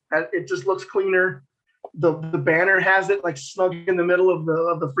 It just looks cleaner. The banner has it like snug in the middle of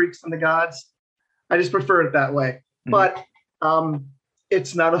the Freaks and the Gods. I just prefer it that way. Mm-hmm. But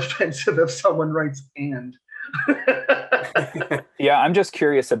it's not offensive if someone writes and. Yeah, I'm just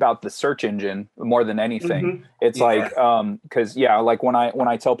curious about the search engine more than anything. Mm-hmm. It's like because like when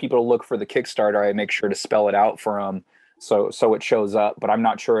I tell people to look for the Kickstarter, I make sure to spell it out for them so it shows up. But I'm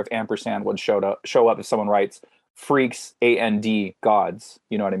not sure if ampersand would show up if someone writes Freaks AND Gods.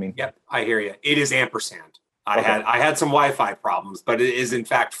 You know what I mean? Yep, I hear you. It is ampersand. I had some Wi-Fi problems, but it is in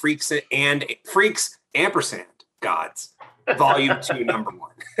fact Freaks ampersand Gods. Volume 2, Number 1.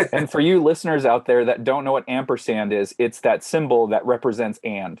 And for you listeners out there that don't know what ampersand is, it's that symbol that represents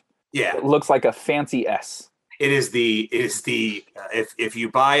and. Yeah. It looks like a fancy S. It is the if you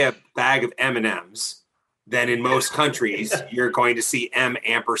buy a bag of M&Ms, then in most countries you're going to see M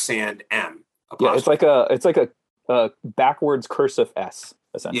ampersand M. Yeah, it's like a backwards cursive S,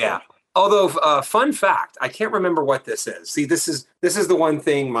 essentially. Yeah. Although, fun fact, I can't remember what this is. See, this is the one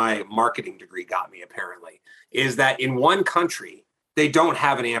thing my marketing degree got me, apparently, is that in one country, they don't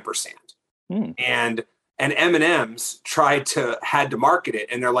have an ampersand. And M&M's had to market it,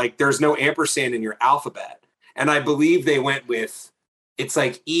 and they're like, there's no ampersand in your alphabet. And I believe they went with, it's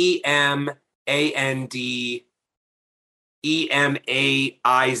like EMAND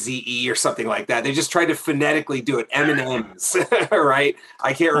EMAIZE or something like that. They just tried to phonetically do it. M&M's, right?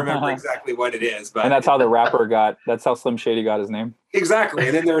 I can't remember exactly what it is, but and that's how the rapper that's how Slim Shady got his name. Exactly.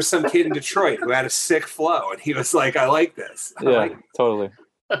 And then there was some kid in Detroit who had a sick flow, and he was like, "I like this." Totally.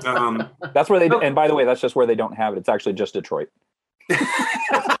 That's where and by the way, that's just where they don't have it. It's actually just Detroit.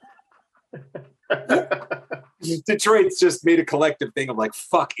 Detroit's just made a collective thing of like,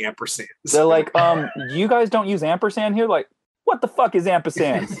 fuck ampersands. They're like, you guys don't use ampersand here? Like, what the fuck is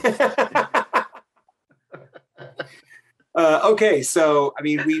ampersand? Okay, so I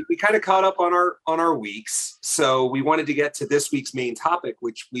mean, we kind of caught up on our weeks, so we wanted to get to this week's main topic,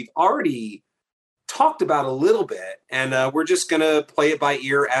 which we've already talked about a little bit, and we're just gonna play it by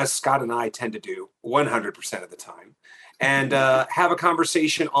ear, as Scott and I tend to do 100% of the time, and have a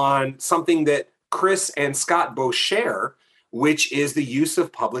conversation on something that Chris and Scott both share, which is the use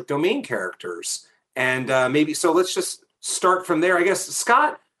of public domain characters. And maybe, so let's just start from there. I guess,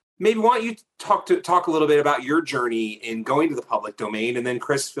 Scott, maybe why don't you talk a little bit about your journey in going to the public domain, and then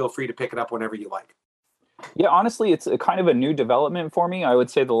Chris, feel free to pick it up whenever you like. Yeah, honestly, it's a kind of a new development for me. I would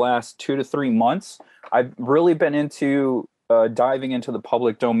say the last 2 to 3 months, I've really been into diving into the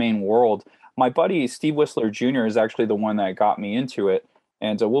public domain world. My buddy, Steve Whistler Jr. is actually the one that got me into it.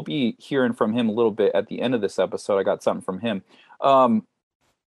 And we'll be hearing from him a little bit at the end of this episode. I got something from him.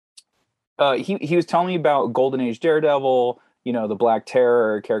 He was telling me about Golden Age Daredevil, the Black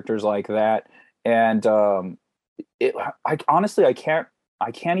Terror, characters like that. And honestly, I can't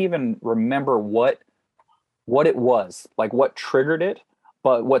even remember what it was, like what triggered it.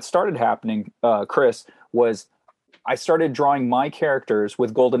 But what started happening, Chris, was I started drawing my characters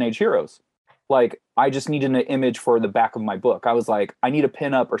with Golden Age heroes. Like, I just needed an image for the back of my book. I was like, I need a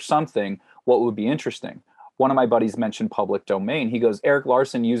pinup or something. What would be interesting? One of my buddies mentioned public domain. He goes, Eric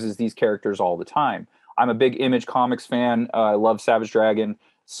Larson uses these characters all the time. I'm a big Image Comics fan. I love Savage Dragon.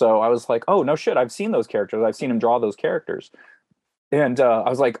 So I was like, oh no shit, I've seen those characters. I've seen him draw those characters. And I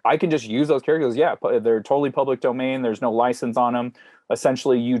was like, I can just use those characters. Yeah, they're totally public domain. There's no license on them.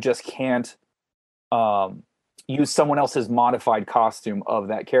 Essentially, you just can't use someone else's modified costume of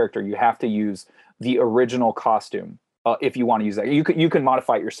that character. You have to use the original costume if you want to use that. You can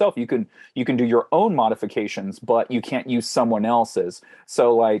modify it yourself. You can do your own modifications, but you can't use someone else's.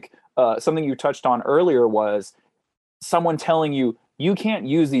 So like something you touched on earlier was someone telling you you can't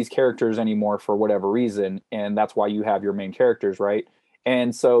use these characters anymore for whatever reason, and that's why you have your main characters, right?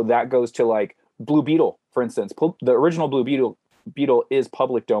 And so that goes to like Blue Beetle, for instance. The original Blue Beetle is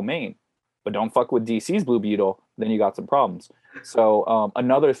public domain, but don't fuck with DC's Blue Beetle, then you got some problems. So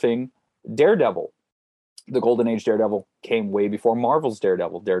another thing, Daredevil, the Golden Age Daredevil came way before Marvel's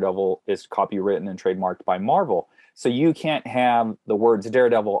Daredevil. Daredevil is copywritten and trademarked by Marvel, so you can't have the words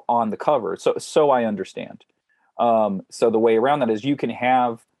Daredevil on the cover. So I understand. So the way around that is you can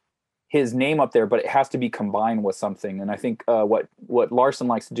have his name up there, but it has to be combined with something. And I think what Larson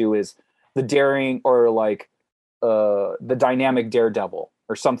likes to do is the daring or like the dynamic Daredevil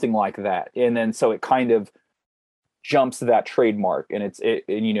or something like that. And then so it kind of jumps that trademark, and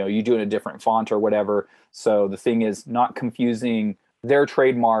and, you know, you do it in a different font or whatever. So the thing is not confusing their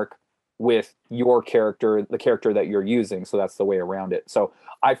trademark with your character, the character that you're using. So that's the way around it. So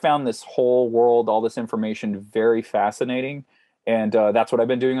I found this whole world, all this information very fascinating. And that's what I've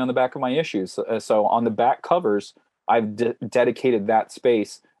been doing on the back of my issues. So on the back covers, I've dedicated that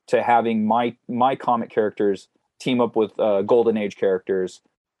space to having my comic characters team up with Golden Age characters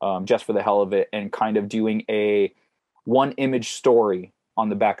just for the hell of it, and kind of doing a one image story on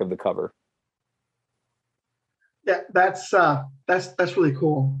the back of the cover. Yeah, that's really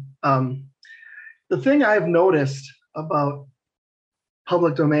cool. The thing I've noticed about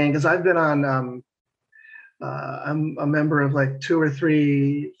public domain, because I've been on, I'm a member of like 2 or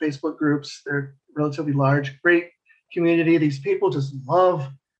 3 Facebook groups. They're relatively large, great community. These people just love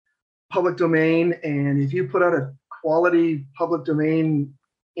public domain, and if you put out a quality public domain,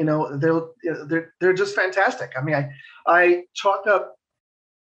 you know, they're just fantastic. I mean, I chalk up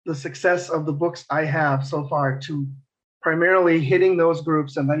the success of the books I have so far to primarily hitting those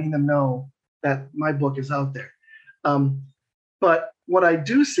groups and letting them know that my book is out there. But what I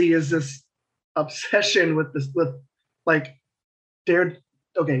do see is this obsession with like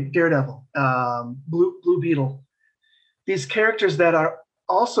Daredevil, Blue Beetle, these characters that are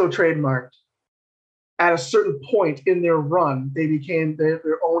also trademarked. At a certain point in their run,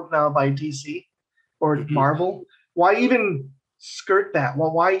 they're owned now by DC or Marvel. Why even skirt that?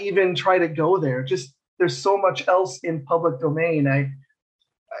 Well, why even try to go there? Just there's so much else in public domain. I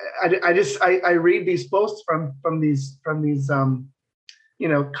read these posts from these you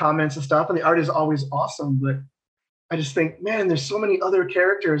know, comments and stuff, and the art is always awesome. But I just think, man, there's so many other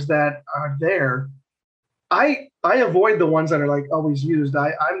characters that are there. I avoid the ones that are like always used.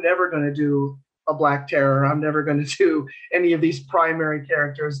 I'm never going to do a Black Terror. I'm never going to do any of these primary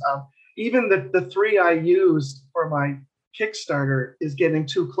characters. Even the 3 I used for my Kickstarter is getting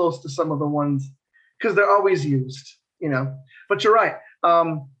too close to some of the ones because they're always used, you know. But you're right.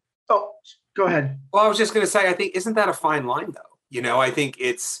 Oh, go ahead. Well, I was just going to say, I think, isn't that a fine line, though? You know, I think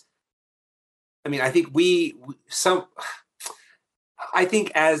I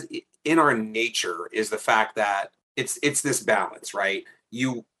think as in our nature is the fact that it's this balance, right?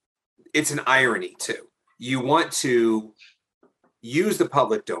 It's an irony too. You want to use the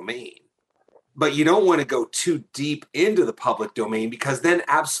public domain, but you don't want to go too deep into the public domain because then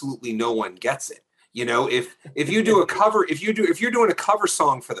absolutely no one gets it. You know, if you do a cover, if you're doing a cover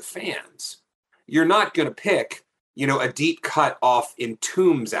song for the fans, you're not going to pick, you know, a deep cut off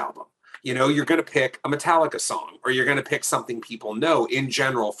Entomb's album. You know, you're going to pick a Metallica song, or you're going to pick something people know in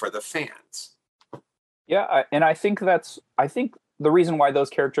general for the fans. Yeah, and I think the reason why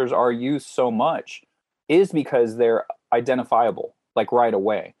those characters are used so much is because they're identifiable, like right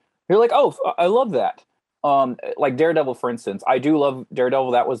away. You're like, oh, I love that. Like Daredevil, for instance. I do love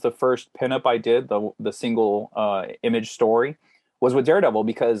Daredevil. That was the first pinup I did, the single image story, was with Daredevil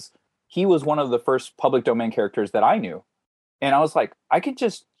because he was one of the first public domain characters that I knew. And I was like, I could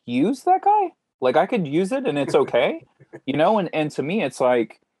just use that guy? Like, I could use it and it's okay? You know, and to me, it's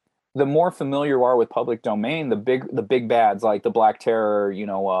like, the more familiar you are with public domain, the big bads like the Black Terror, you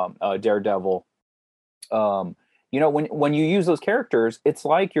know, Daredevil. You know, when you use those characters, it's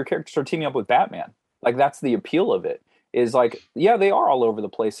like your characters are teaming up with Batman. Like, that's the appeal of it. Is like, yeah, they are all over the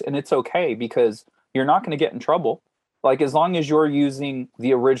place, and it's okay because you're not going to get in trouble. Like, as long as you're using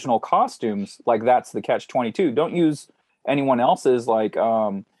the original costumes, like that's the catch-22. Don't use anyone else's. Like,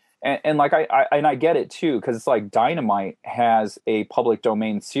 And like I get it too, because it's like Dynamite has a public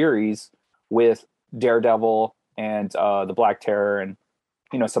domain series with Daredevil and the Black Terror and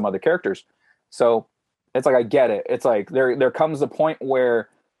some other characters. So it's like I get it. It's like there comes a point where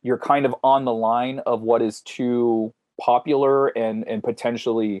you're kind of on the line of what is too popular and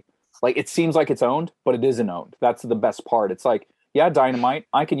potentially, like, it seems like it's owned, but it isn't owned. That's the best part. It's like, yeah, Dynamite,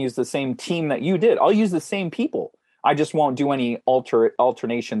 I can use the same team that you did. I'll use the same people. I just won't do any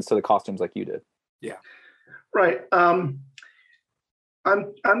alternations to the costumes like you did. Yeah. Right. I'm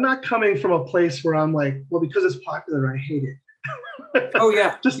not coming from a place where I'm like, well, because it's popular, I hate it. Oh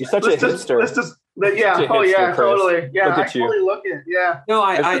yeah. You're such a hipster. Yeah. Such a Oh yeah. hipster, Chris. Totally. Yeah. Look I at you. totally look at. Yeah. No,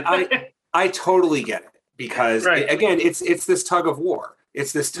 I totally get it, because Right. again, it's this tug of war.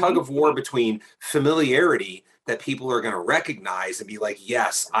 It's this tug of war between familiarity that people are going to recognize and be like,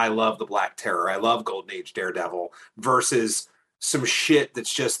 yes, I love the Black Terror, I love Golden Age Daredevil, versus some shit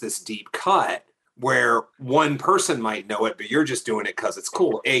that's just this deep cut where one person might know it, but you're just doing it because it's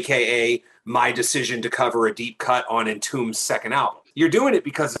cool. AKA my decision to cover a deep cut on Entombed's second album. You're doing it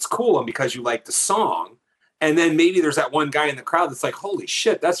because it's cool and because you like the song. And then maybe there's that one guy in the crowd that's like, holy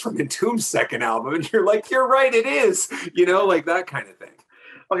shit, that's from Entombed's second album. And you're like, you're right, it is. Like that kind of thing.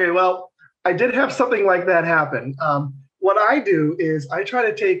 Okay. Well, I did have something like that happen. What I do is I try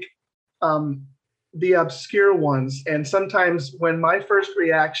to take the obscure ones, and sometimes when my first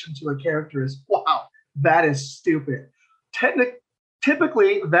reaction to a character is, wow, that is stupid.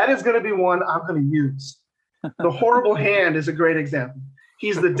 Typically, that is going to be one I'm going to use. The Horrible Hand is a great example.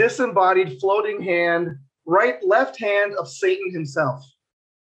 He's the disembodied floating hand, left hand of Satan himself.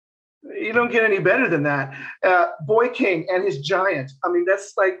 You don't get any better than that. Boy King and his giant. I mean,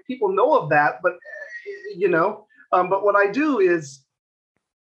 that's like, people know of that, but but what I do is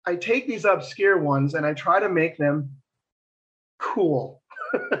I take these obscure ones and I try to make them cool.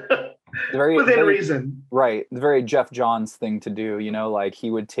 Within reason. Right. The very Jeff Johns thing to do, like he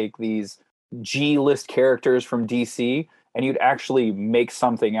would take these G-list characters from DC and you'd actually make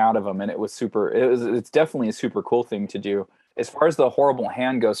something out of them. And it's definitely a super cool thing to do. As far as the Horrible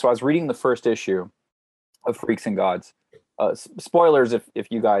Hand goes, so I was reading the first issue of Freaks and Gods. Spoilers if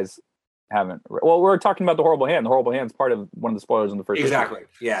you guys haven't. Well, we're talking about the Horrible Hand. The Horrible Hand's part of one of the spoilers in the first Exactly.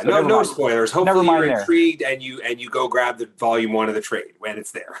 issue. Yeah. So no spoilers. Hopefully you're there. intrigued and you go grab the volume 1 of the trade when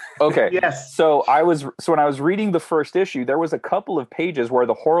it's there. Okay. Yes. So when I was reading the first issue, there was a couple of pages where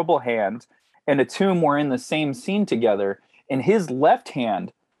the Horrible Hand and Atum were in the same scene together, and his left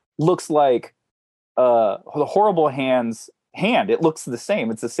hand looks like the Horrible Hand's hand. It looks the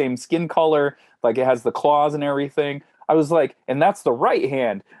same. It's the same skin color, like it has the claws and everything. I was like, and that's the right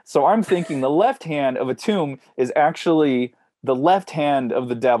hand. So I'm thinking the left hand of Atum is actually the left hand of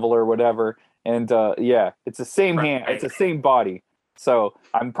the devil or whatever. And it's the same hand. It's the same body. So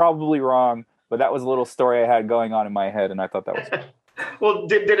I'm probably wrong, but that was a little story I had going on in my head, and I thought that was cool. Well,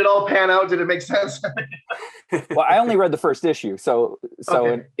 did it all pan out? Did it make sense? Well, I only read the first issue, so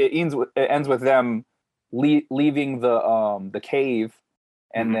Okay. it ends with them leaving the cave,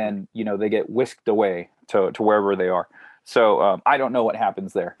 and then they get whisked away to wherever they are. So I don't know what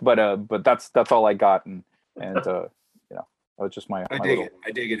happens there, but that's all I got, and that was just my I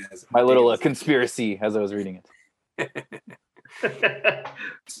dig it as my little conspiracy as I was reading it.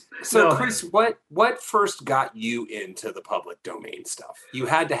 So, No. Chris, what first got you into the public domain stuff? You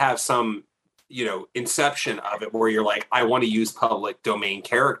had to have some, inception of it where you're like, I want to use public domain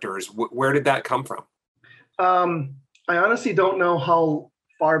characters. Where did that come from? I honestly don't know how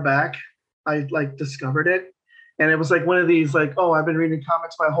far back I discovered it. And it was like one of these I've been reading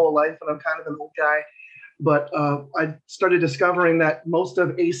comics my whole life and I'm kind of an old guy. But I started discovering that most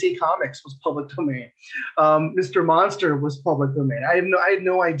of AC Comics was public domain. Mr. Monster was public domain. I had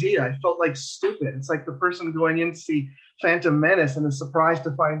no idea. I felt like stupid. It's like the person going in to see Phantom Menace and is surprised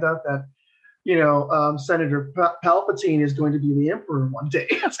to find out that, Senator Palpatine is going to be the Emperor one day.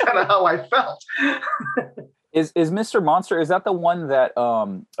 That's kind of how I felt. Is Mr. Monster, is that the one that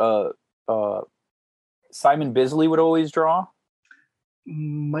Simon Bisley would always draw?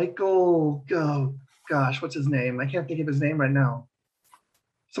 Michael, oh gosh, what's his name? I can't think of his name right now.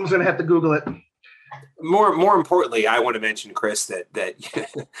 Someone's going to have to Google it. More importantly, I want to mention, Chris, that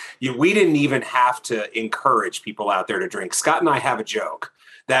we didn't even have to encourage people out there to drink. Scott and I have a joke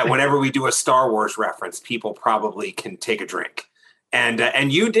that whenever we do a Star Wars reference, people probably can take a drink.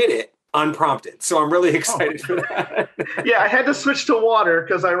 And you did it unprompted. So I'm really excited for that. Yeah, I had to switch to water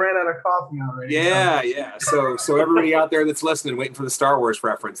because I ran out of coffee already. Yeah. So everybody out there that's listening, waiting for the Star Wars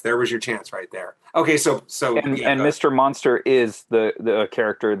reference, there was your chance right there. Okay, so Mr. Monster is the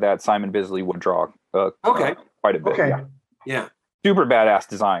character that Simon Bisley would draw. Okay. Quite a bit. Okay. Yeah. super badass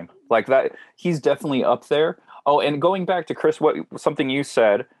design. Like that, he's definitely up there. Oh, and going back to Chris, what something you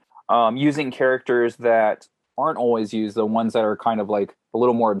said, using characters that aren't always used, the ones that are kind of like a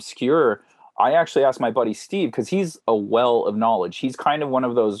little more obscure. I actually asked my buddy Steve because he's a well of knowledge. He's kind of one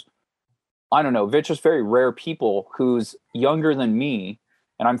of those, I don't know, just very rare people who's younger than me,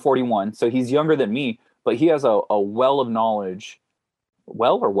 and I'm 41, so he's younger than me, but he has a well of knowledge.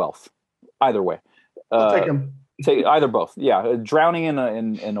 Well or wealth? Either way. I'll take him. Take either both. Yeah, drowning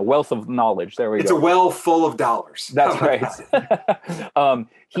in a wealth of knowledge. There we go. It's a well full of dollars. That's right.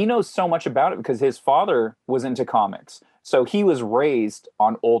 He knows so much about it because his father was into comics. So he was raised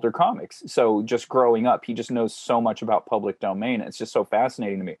on older comics. So just growing up, he just knows so much about public domain. It's just so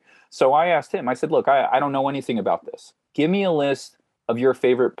fascinating to me. So I asked him, I said, look, I don't know anything about this. Give me a list of your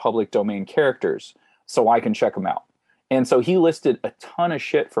favorite public domain characters so I can check them out. And so he listed a ton of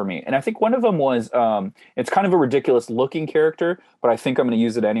shit for me. And I think one of them was, it's kind of a ridiculous looking character, but I think I'm going to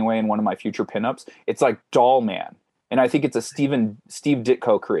use it anyway in one of my future pinups. It's like Doll Man. And I think it's a Steve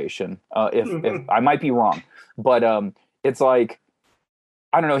Ditko creation. If I might be wrong, but it's like,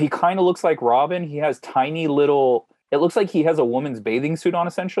 I don't know. He kind of looks like Robin. He has tiny little, it looks like he has a woman's bathing suit on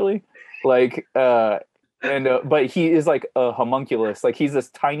essentially. Like, but he is like a homunculus. Like he's this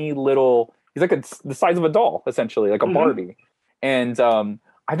tiny little, he's like the size of a doll, essentially, like a Barbie. And I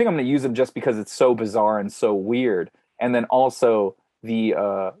think I'm going to use him just because it's so bizarre and so weird. And then also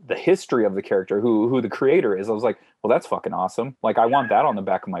the history of the character, who the creator is. I was like, well, that's fucking awesome. Like, I want that on the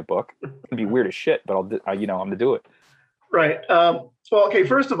back of my book. It'd be weird as shit, but I'm going to do it. Right. Well, okay.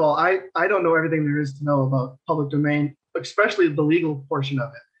 First of all, I don't know everything there is to know about public domain, especially the legal portion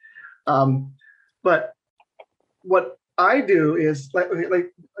of it. But what I do is like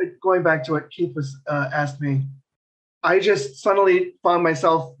going back to what Keith was asked me. I just suddenly found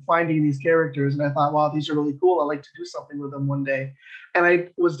myself finding these characters, and I thought, wow, these are really cool. I'd like to do something with them one day. And I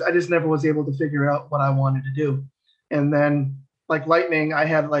just never was able to figure out what I wanted to do. And then, like lightning, I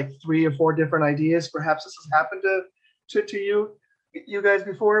had like 3 or 4 different ideas. Perhaps this has happened to you guys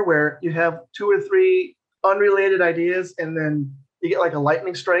before, where you have 2 or 3 unrelated ideas, and then you get like a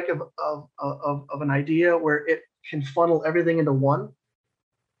lightning strike of an idea where it can funnel everything into one.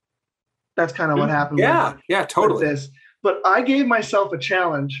 That's kind of what happened. Yeah, totally. With this. But I gave myself a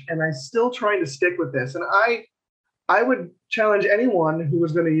challenge, and I'm still trying to stick with this. And I would challenge anyone who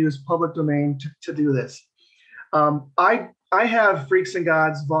was going to use public domain to do this. I have Freaks and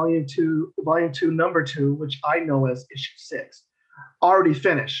Gods Volume 2, Number 2, which I know as issue 6, already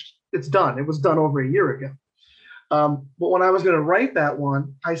finished. It's done. It was done over a year ago. But when I was going to write that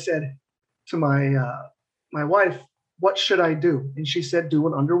one, I said to my wife, what should I do? And she said, do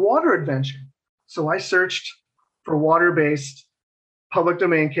an underwater adventure. So I searched for water-based public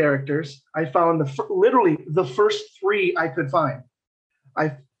domain characters. I found literally the first 3 I could find.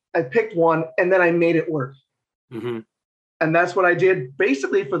 I picked one, and then I made it work. Mm-hmm. And that's what I did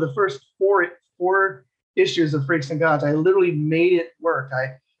basically for the first four issues of Freaks and Gods. I literally made it work.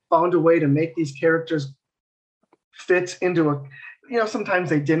 I found a way to make these characters fit into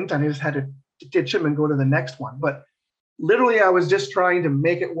sometimes they didn't, and I just had to ditch them and go to the next one. But literally, I was just trying to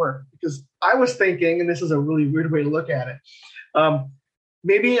make it work, because I was thinking, and this is a really weird way to look at it,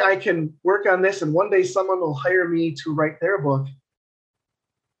 maybe I can work on this, and one day someone will hire me to write their book,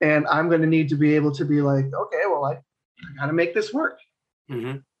 and I'm going to need to be able to be like, okay, well, I got to make this work.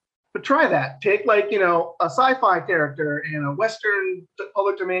 Mm-hmm. But try that. Take a sci-fi character and a Western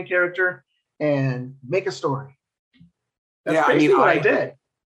public domain character and make a story. That's basically what I did.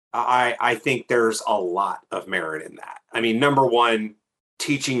 I think there's a lot of merit in that. I mean, number one,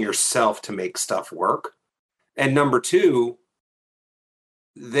 teaching yourself to make stuff work. And number two,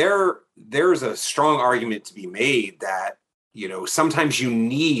 there's a strong argument to be made that, sometimes you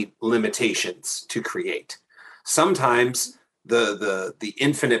need limitations to create. Sometimes the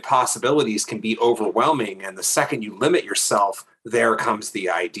infinite possibilities can be overwhelming. And the second you limit yourself, there comes the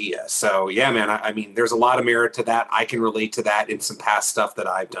idea. So yeah, man, I mean, there's a lot of merit to that. I can relate to that in some past stuff that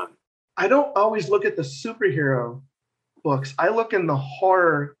I've done. I don't always look at the superhero books. I look in the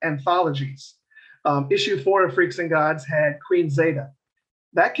horror anthologies. Issue 4 of Freaks and Gods had Queen Zeta.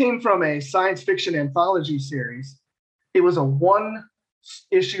 That came from a science fiction anthology series. It was a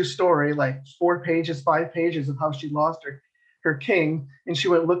 1-issue story, like 4 pages, 5 pages of how she lost her king, and she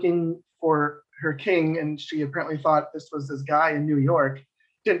went looking for her king, and she apparently thought this was this guy in New York.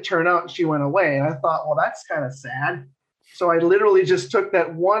 Didn't turn out, and she went away. And I thought, well, that's kind of sad. So I literally just took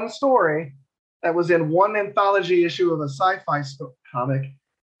that one story that was in 1 anthology issue of a sci-fi comic,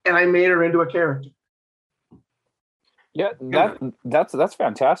 and I made her into a character. Yeah, that's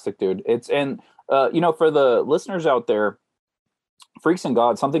fantastic, dude. For the listeners out there, Freaks and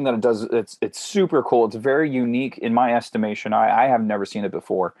Gods, something that it does, it's super cool. It's very unique in my estimation. I have never seen it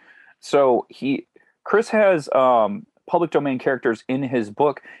before. So Chris has public domain characters in his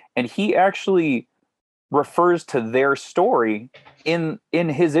book, and he actually refers to their story in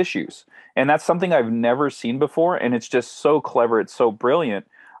his issues, and that's something I've never seen before, and it's just so clever. It's so brilliant.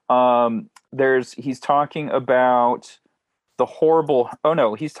 He's talking about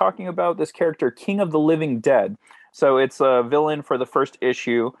he's talking about this character, King of the Living Dead. So it's a villain for the first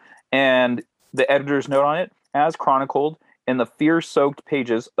issue, and the editor's note on it, as chronicled in the fear-soaked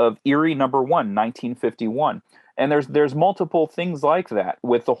pages of Eerie #1, 1951. And there's multiple things like that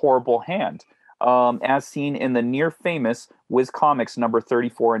with the Horrible Hand, as seen in the near-famous Whiz Comics number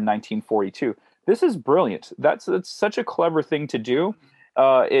 34 in 1942. This is brilliant. It's such a clever thing to do.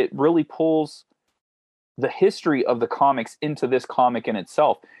 It really pulls the history of the comics into this comic in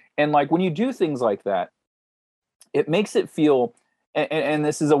itself. And like when you do things like that, it makes it feel, and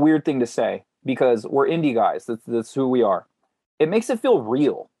this is a weird thing to say because we're indie guys, that's who we are. It makes it feel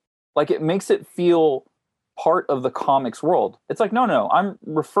real. Like it makes it feel part of the comics world. It's like, no, I'm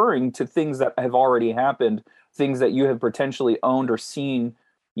referring to things that have already happened, things that you have potentially owned or seen,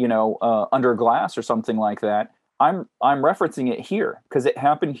 under glass or something like that. I'm referencing it here because it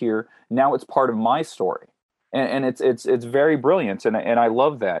happened here. Now it's part of my story, and it's very brilliant, and I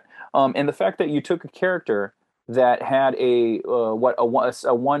love that. And the fact that you took a character that had a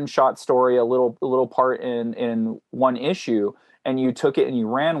one-shot story, a little part in one issue, and you took it and you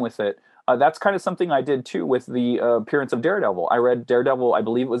ran with it. That's kind of something I did too with the appearance of Daredevil. I read Daredevil, I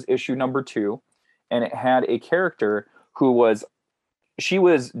believe it was issue number 2, and it had a character she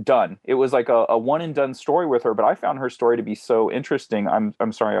was done. It was like a one and done story with her, but I found her story to be so interesting.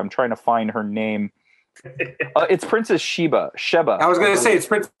 I'm sorry, I'm trying to find her name. It's Princess Sheba. I was going to say it's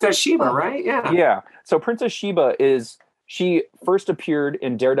Princess Sheba, right? Yeah. Yeah. So Princess Sheba she first appeared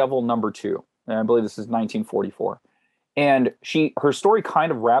in Daredevil number 2, and I believe this is 1944. And her story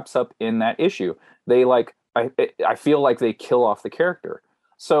kind of wraps up in that issue. I feel like they kill off the character.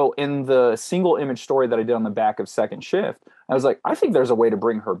 So in the single image story that I did on the back of Second Shift, I was like, I think there's a way to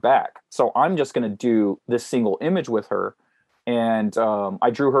bring her back. So I'm just going to do this single image with her. And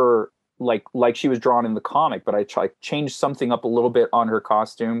I drew her like she was drawn in the comic, but I changed something up a little bit on her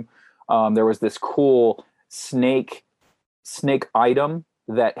costume. There was this cool snake item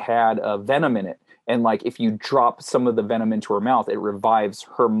that had venom in it. And like if you drop some of the venom into her mouth, it revives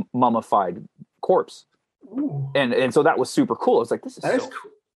her mummified corpse. Ooh. And so that was super cool. I was like, this is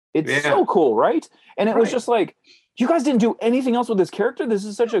cool. It's so cool, right? And it was just like, you guys didn't do anything else with this character. This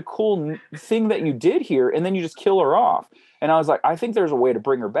is such a cool thing that you did here, and then you just kill her off. And I was like, I think there's a way to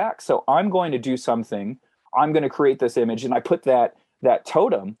bring her back. So I'm going to do something. I'm going to create this image, and I put that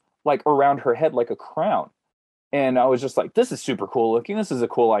totem like around her head like a crown. And I was just like, this is super cool looking. This is a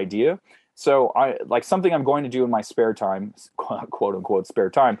cool idea. So I like something I'm going to do in my spare time, quote unquote spare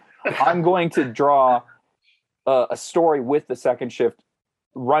time. I'm going to draw a story with the Second Shift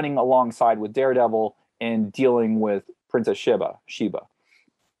running alongside with Daredevil and dealing with Princess Sheba.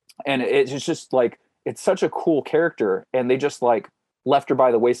 And it's just like, it's such a cool character, and they just like left her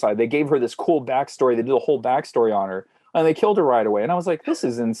by the wayside. They gave her this cool backstory. They did a whole backstory on her, and they killed her right away. And I was like, this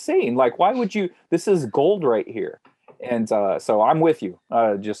is insane. Like, why would you? This is gold right here. And so I'm with you.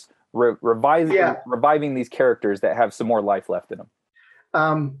 Just reviving these characters that have some more life left in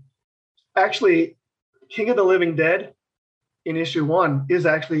them. Actually, King of the Living Dead in issue 1 is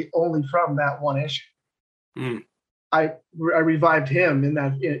actually only from that one issue. Mm. I revived him in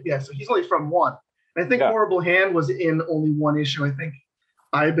that. Yeah, so he's only from 1. And I think Horrible Hand was in only 1 issue. I think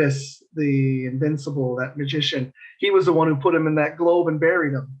Ibis, the Invincible, that magician, he was the one who put him in that globe and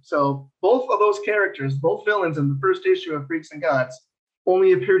buried him. So both of those characters, both villains in the first issue of Freaks and Gods,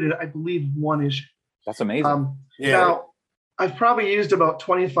 only appeared in, I believe, 1 issue. That's amazing. Now, I've probably used about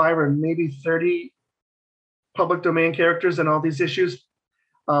 25 or maybe 30 public domain characters in all these issues.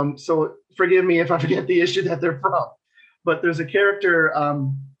 So forgive me if I forget the issue that they're from. But there's a character,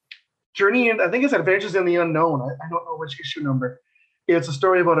 Journey in, I think it's Adventures in the Unknown. I don't know which issue number. It's a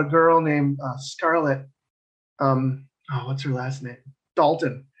story about a girl named Scarlett. What's her last name?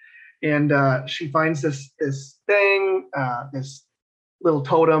 Dalton. And she finds this thing, this little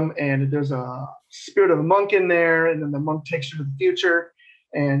totem, and there's a spirit of a monk in there, and then the monk takes her to the future.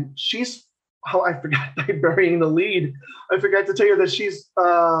 And she's, I forgot by burying the lead. I forgot to tell you that she's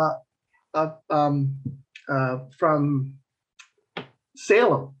from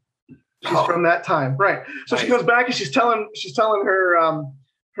Salem. She's from that time, right? So nice. She goes back and she's telling her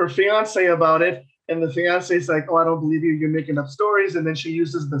her fiance about it, and the fiance's like, "Oh, I don't believe you. You're making up stories." And then she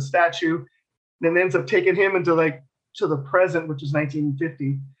uses the statue, and then ends up taking him into like to the present, which is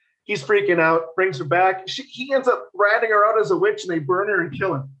 1950. He's freaking out, brings her back. He ends up ratting her out as a witch, and they burn her and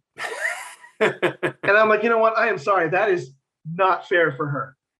kill him. And I'm like, you know what? I am sorry. That is not fair for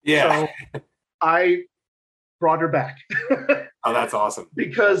her. Yeah. So I brought her back. Oh, that's awesome.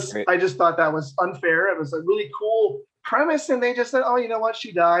 Because I just thought that was unfair. It was a really cool premise, and they just said, oh, you know what?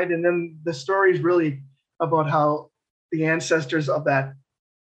 She died. And then the story is really about how the ancestors of that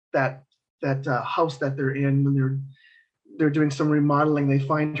house that they're in, when they're doing some remodeling, they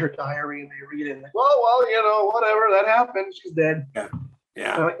find her diary and they read it and like, well, you know, whatever, that happened. She's dead.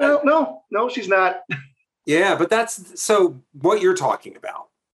 Yeah. Like, no, she's not. Yeah, but that's so what you're talking about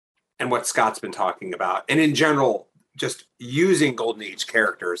and what Scott's been talking about. And in general, just using Golden Age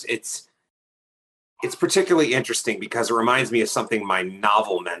characters, it's particularly interesting because it reminds me of something my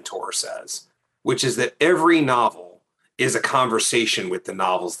novel mentor says, which is that every novel is a conversation with the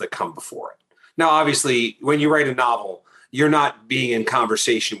novels that come before it. Now, obviously, when you write a novel, you're not being in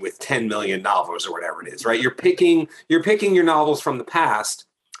conversation with 10 million novels or whatever it is, right? You're picking your novels from the past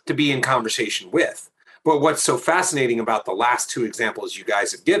to be in conversation with. But what's so fascinating about the last two examples you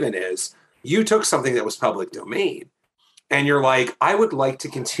guys have given is you took something that was public domain and you're like, I would like to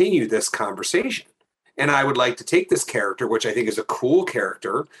continue this conversation. And I would like to take this character, which I think is a cool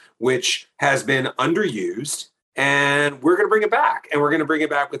character, which has been underused, and we're going to bring it back. And we're going to bring it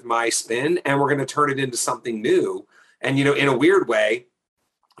back with my spin, and we're going to turn it into something new. And, you know, in a weird way,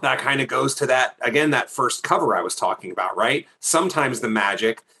 that kind of goes to that, again, that first cover I was talking about, right? Sometimes the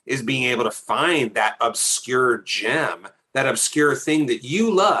magic is being able to find that obscure gem, that obscure thing that you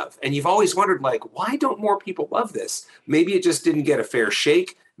love. And you've always wondered, like, why don't more people love this? Maybe it just didn't get a fair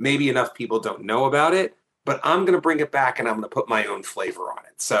shake. Maybe enough people don't know about it, but I'm going to bring it back and I'm going to put my own flavor on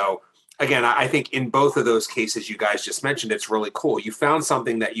it. So again, I think in both of those cases you guys just mentioned, it's really cool. You found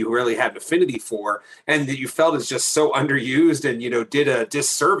something that you really had an affinity for and that you felt is just so underused and, you know, did a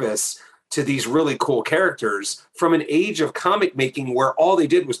disservice to these really cool characters from an age of comic making where all they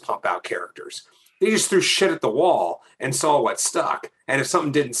did was pump out characters. They just threw shit at the wall and saw what stuck. And if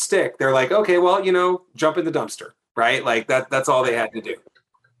something didn't stick, they're like, okay, well, you know, jump in the dumpster, right? Like that's all they had to do.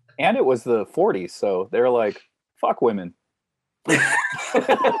 And it was the 40s, so they're like, fuck women. Okay,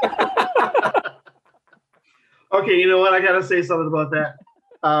 you know what? I got to say something about that.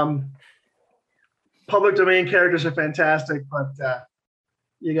 Public domain characters are fantastic, but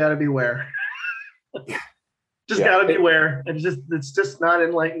you got to beware. Got to beware. It's just not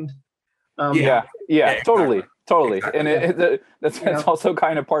enlightened. Totally. And that's also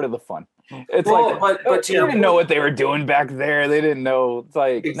kind of part of the fun. It's but you didn't know what they were doing back there. They didn't know. It's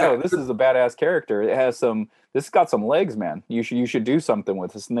like, exactly. No, this is a badass character. It has this got some legs, man. You should do something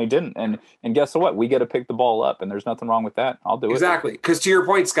with this. And they didn't. And guess what? We get to pick the ball up, and there's nothing wrong with that. I'll do it. Exactly. Because to your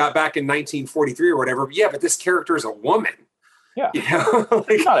point, Scott, back in 1943 or whatever, yeah, but this character is a woman. Yeah. You know?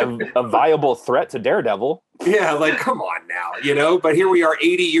 It's not a viable threat to Daredevil. Yeah, like, come on now, you know? But here we are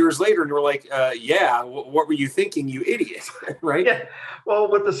 80 years later, and we're like, what were you thinking, you idiot? Right? Yeah.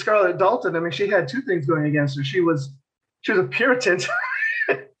 Well, with the Scarlet Dalton, I mean, she had two things going against her. She was a Puritan. So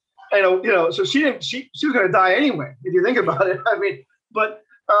she was going to die anyway, if you think about it. I mean, but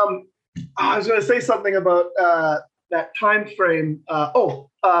I was going to say something about that time frame.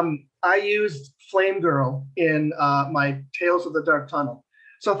 I used Flame Girl in my Tales of the Dark Tunnel.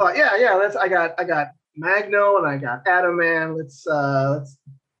 So I thought, I got Magno and I got Adaman. Let's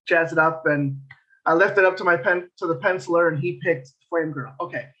jazz it up, and I left it up to the penciler, and he picked Flame Girl.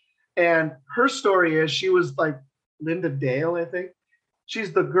 Okay, and her story is she was like Linda Dale, I think.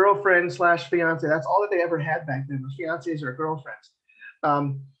 She's the girlfriend / fiance. That's all that they ever had back then, was fiancés or girlfriends.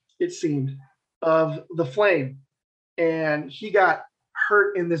 It seemed, of the Flame, and he got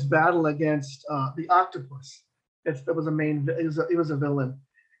hurt in this battle against the Octopus. It was a villain,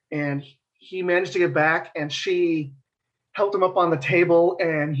 and he managed to get back, and she helped him up on the table,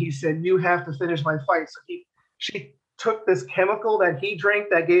 and he said, "You have to finish my fight." So she took this chemical that he drank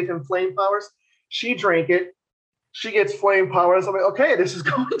that gave him flame powers. She drank it. She gets flame powers. I'm like, okay, this is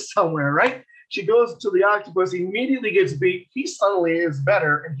going somewhere, right? She goes to the Octopus. He immediately gets beat. He suddenly is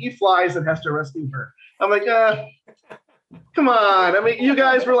better, and he flies and has to rescue her. I'm like, come on. I mean, you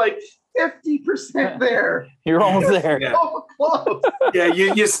guys were like 50% there. You're almost there. Yeah. So close. Yeah,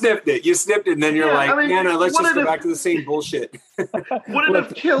 you snipped it. You snipped it, and then you're like, no, let's just go back to the same bullshit. Would it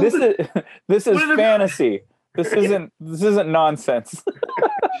have killed? This is fantasy. This isn't nonsense.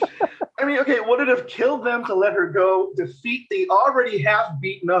 I mean, okay, would it have killed them to let her go defeat the already half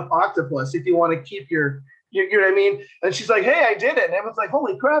beaten up Octopus if you want to keep you know what I mean? And she's like, hey, I did it. And everyone's like,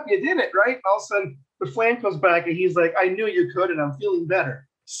 holy crap, you did it, right? And all of a sudden, the Flame comes back, and he's like, I knew you could, and I'm feeling better.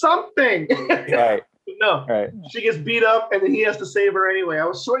 Something. Right. No, Right. she gets beat up, and then he has to save her anyway. I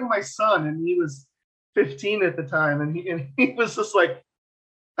was showing my son, and he was 15 at the time, and he was just like,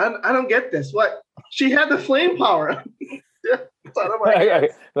 I don't get this. What? She had the flame power. So I'm like,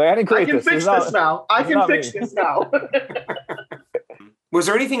 I didn't create I can this. fix this now. I can fix me. this now. Was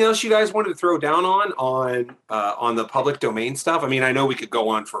there anything else you guys wanted to throw down on the public domain stuff? I mean, I know we could go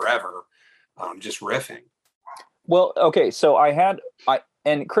on forever, just riffing. Well, okay, so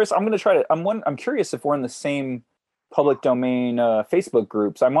and Chris, I'm going to try to. I'm curious if we're in the same public domain Facebook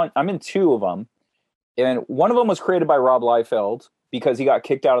groups. I'm in two of them, and one of them was created by Rob Liefeld because he got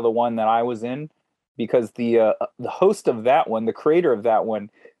kicked out of the one that I was in because the host of that one, the creator of that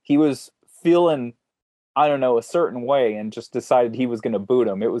one, he was feeling, I don't know, a certain way and just decided he was going to boot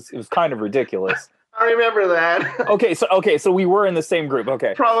him. It was kind of ridiculous. I remember that. Okay, so we were in the same group.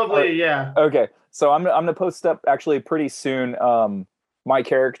 Okay, probably, yeah. Okay, so I'm gonna post up actually pretty soon. My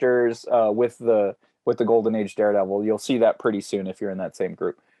characters with the Golden Age Daredevil. You'll see that pretty soon if you're in that same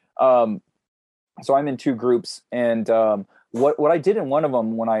group. So I'm in two groups, and what I did in one of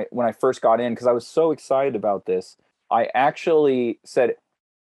them when I first got in, because I was so excited about this, I actually said,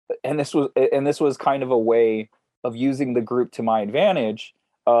 and this was kind of a way of using the group to my advantage.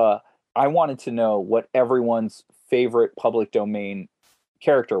 I wanted to know what everyone's favorite public domain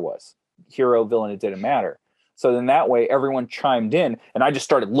character was. Hero, villain, it didn't matter. So then that way everyone chimed in, and I just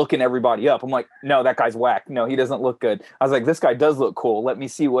started looking everybody up. I'm like, no, that guy's whack. No, he doesn't look good. I was like, this guy does look cool. Let me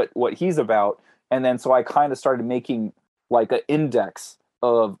see what he's about. And then so I kind of started making like an index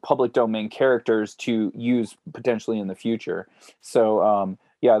of public domain characters to use potentially in the future. So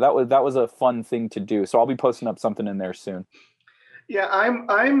yeah, that was a fun thing to do. So I'll be posting up something in there soon. Yeah, I'm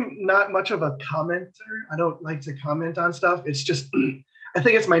not much of a commenter. I don't like to comment on stuff. It's just, I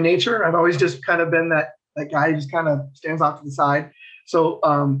think it's my nature. I've always just kind of been that guy who just kind of stands off to the side. So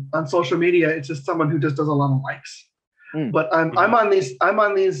on social media, it's just someone who just does a lot of likes. But I'm on these.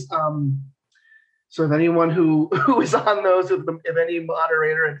 So if anyone who is on those, if any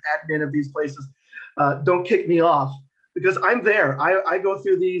moderator and admin of these places, don't kick me off, because I'm there. I go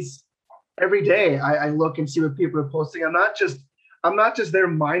through these every day. I look and see what people are posting. I'm not just there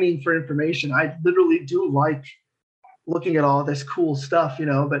mining for information. I literally do like looking at all this cool stuff,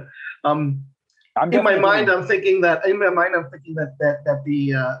 but in my mind I'm thinking that the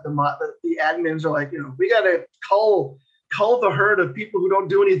admins are like, we got to cull the herd of people who don't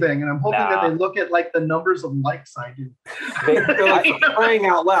do anything, and I'm hoping that they look at like the numbers of likes I do. They're like, crying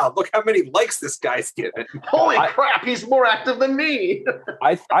out loud, look how many likes this guy's getting. Holy crap, he's more active than me.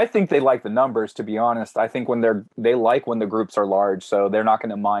 I think they like the numbers, to be honest. I think when they like when the groups are large, so they're not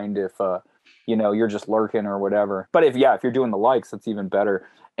going to mind if you're just lurking or whatever. But if you're doing the likes, that's even better.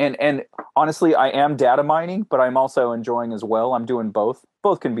 And honestly, I am data mining, but I'm also enjoying as well. I'm doing both.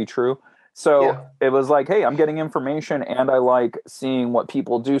 Both can be true. So It was like, hey, I'm getting information and I like seeing what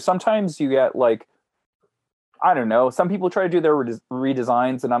people do. Sometimes you get like, I don't know, some people try to do their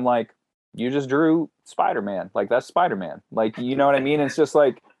redesigns and I'm like, you just drew Spider-Man. Like, that's Spider-Man. Like, you know what I mean? It's just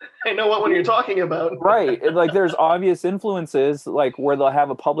like, I know what one you're talking about. Right. Like, there's obvious influences, like where they'll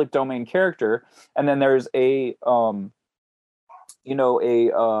have a public domain character, and then there's a what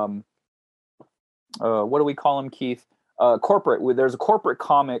do we call him, Keith? Corporate. There's a corporate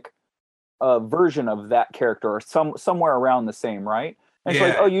comic version of that character, or somewhere around the same, right? And it's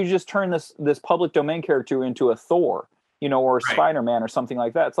like, oh, you just turn this public domain character into a Thor, or a Spider-Man or something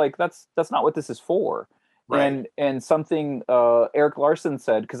like that. It's like that's not what this is for. Right. And something Eric Larson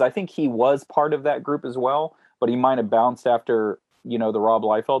said, because I think he was part of that group as well, but he might have bounced after the Rob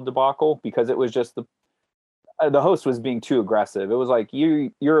Liefeld debacle, because it was just the host was being too aggressive. It was like,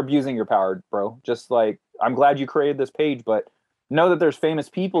 you're abusing your power, bro. Just like, I'm glad you created this page, but know that there's famous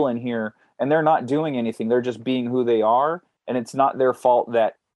people in here and they're not doing anything. They're just being who they are, and it's not their fault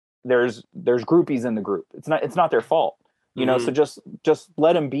that there's groupies in the group. It's not their fault. So just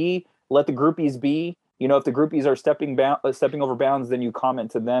let them be. Let the groupies be. If the groupies are stepping over bounds, then you comment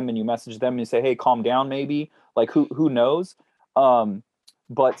to them and you message them and you say, hey, calm down, maybe. Like, who knows?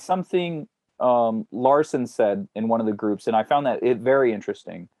 But something Larson said in one of the groups, and I found that it very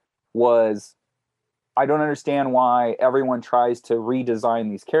interesting, was, I don't understand why everyone tries to redesign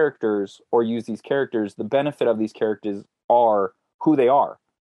these characters or use these characters. The benefit of these characters are who they are.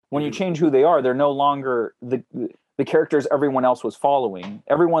 When you change who they are, they're no longer the characters everyone else was following.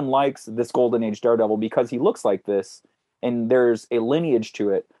 Everyone likes this Golden Age Daredevil because he looks like this, and there's a lineage to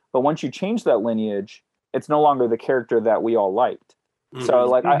it. But once you change that lineage, it's no longer the character that we all liked. So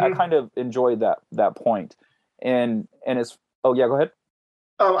like, I kind of enjoyed that point. And it's, oh yeah, go ahead.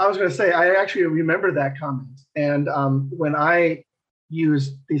 I was going to say, I actually remember that comment. And when I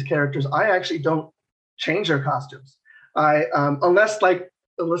use these characters, I actually don't change their costumes. Unless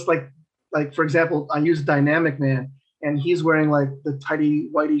for example, I use Dynamic Man and he's wearing like the tidy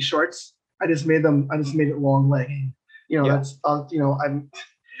whitey shorts. I just made it long legging. That's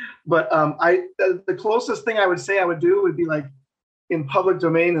the closest thing I would say I would do would be like in public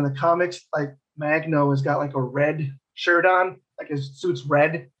domain in the comics, like Magno has got like a red shirt on, like his suit's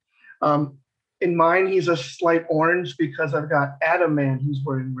red. In mine, he's a slight orange because I've got Atom Man who's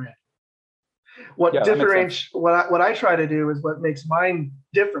wearing red. What I try to do is what makes mine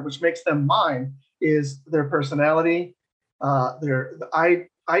different, which makes them mine, is their personality.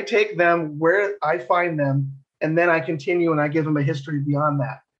 I take them where I find them, and then I continue and I give them a history beyond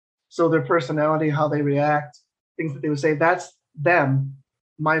that. So their personality, how they react, things that they would say, that's them,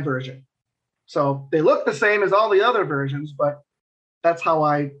 my version. So they look the same as all the other versions, but that's how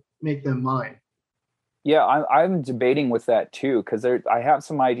I make them mine. Yeah, I'm debating with that too, because I have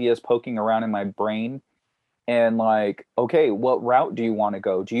some ideas poking around in my brain, and like, okay, what route do you want to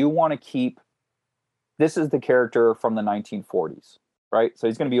go? Do you want to keep? This is the character from the 1940s, right? So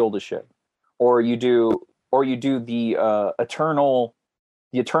he's going to be old as shit, or you do the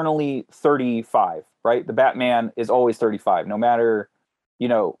eternally 35, right? The Batman is always 35, no matter,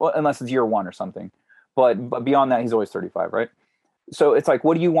 unless it's year one or something, but beyond that, he's always 35, right? So it's like,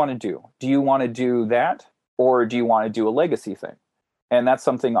 what do you want to do? Do you want to do that, or do you want to do a legacy thing? And that's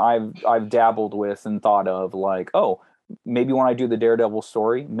something I've dabbled with and thought of, like, oh, maybe when I do the Daredevil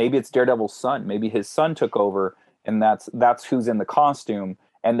story, maybe it's Daredevil's son. Maybe his son took over, and that's who's in the costume.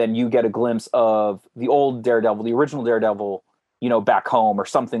 And then you get a glimpse of the old Daredevil, the original Daredevil, back home or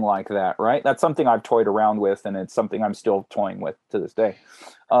something like that, right? That's something I've toyed around with, and it's something I'm still toying with to this day.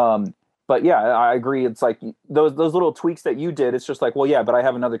 But yeah, I agree. It's like those little tweaks that you did. It's just like, well, yeah, but I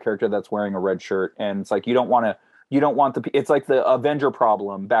have another character that's wearing a red shirt, and it's like you don't want it's like the Avenger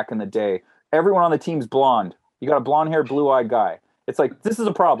problem back in the day. Everyone on the team's blonde. You got a blonde-haired, blue-eyed guy. It's like, this is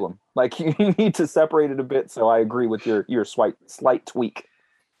a problem. Like, you need to separate it a bit. So I agree with your slight tweak.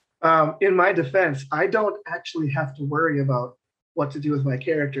 In my defense, I don't actually have to worry about what to do with my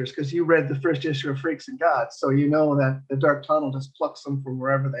characters, because you read the first issue of Freaks and Gods, so you know that the Dark Tunnel just plucks them from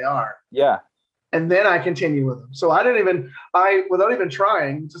wherever they are. Yeah. And then I continue with them. So without even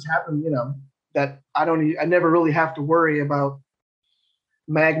trying, it just happened, that I never really have to worry about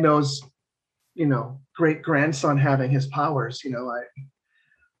Magno's, great grandson having his powers. You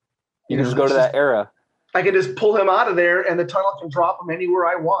can just go to that era. I can just pull him out of there, and the tunnel can drop him anywhere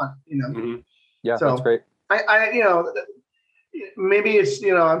I want. Mm-hmm. Yeah, so that's great. Maybe it's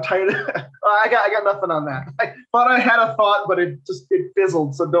I'm tired. I got nothing on that. I thought I had a thought, but it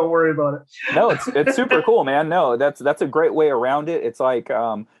fizzled. So don't worry about it. No, it's super cool, man. No, that's a great way around it. It's like,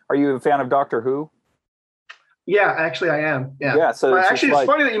 are you a fan of Doctor Who? Yeah, actually, I am. Yeah. Yeah. So it's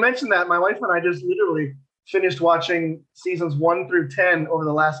funny that you mentioned that. My wife and I just literally finished watching seasons 1 through 10 over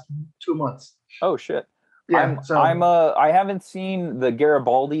the last 2 months. Oh shit. Yeah. I haven't seen the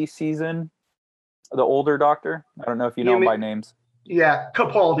Garibaldi season. The older Doctor. I don't know if you know him by names. Yeah,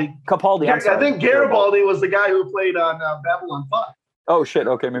 Capaldi. I think Garibaldi was the guy who played on Babylon 5. Oh shit.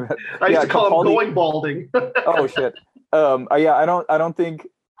 Okay, maybe. I used to call him Going Balding. Oh shit. Yeah, I don't think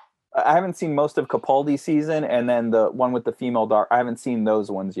I haven't seen most of Capaldi's season, and then the one with the female Doctor. I haven't seen those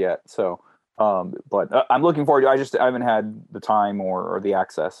ones yet. So, but I'm looking forward to. I haven't had the time or the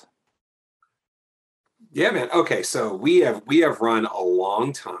access. Yeah, man. Okay, so we have run a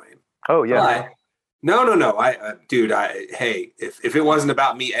long time. Oh yeah. No. Hey, if it wasn't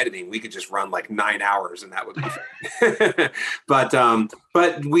about me editing, we could just run like 9 hours and that would be fun.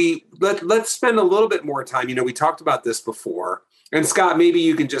 but let's spend a little bit more time. We talked about this before. And Scott, maybe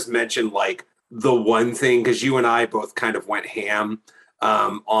you can just mention like the one thing, because you and I both kind of went ham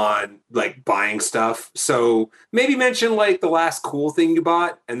on like buying stuff. So maybe mention like the last cool thing you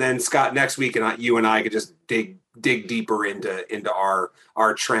bought, and then Scott, next week, and you and I could just dig deeper into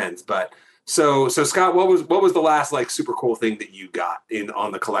our trends. But So Scott, what was the last like super cool thing that you got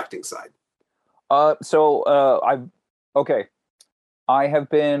on the collecting side? I have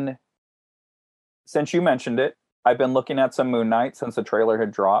been, since you mentioned it, I've been looking at some Moon Knight since the trailer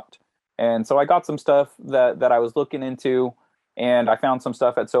had dropped. And so I got some stuff that I was looking into, and I found some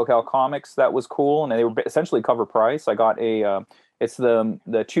stuff at SoCal Comics that was cool, and they were essentially cover price. I got it's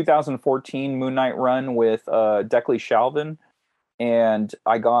the 2014 Moon Knight run with Declan Shalvin. And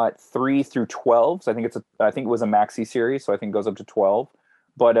I got 3 through 12. So I think it was a maxi series, so I think it goes up to 12.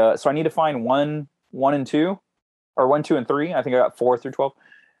 But so I need to find 1 and 2, or 1, 2, and 3. I think I got 4 through 12.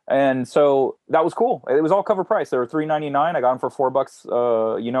 And so that was cool. It was all cover price. They were $3.99. I got them for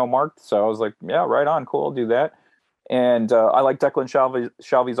 $4, marked. So I was like, yeah, right on, cool, I'll do that. And I like Declan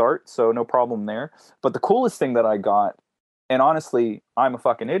Shalvey's art, so no problem there. But the coolest thing that I got, and honestly, I'm a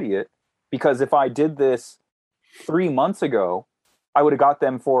fucking idiot, because if I did this 3 months ago, I would have got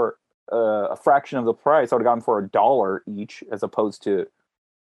them for a fraction of the price. I would have gotten for $1 each, as opposed to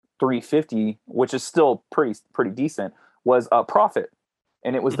 $3.50, which is still pretty decent. Was a Prophet,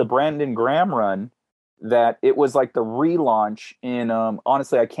 and it was the Brandon Graham run. That it was like the relaunch in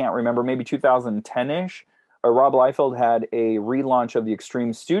honestly, I can't remember, maybe 2010-ish. Rob Liefeld had a relaunch of the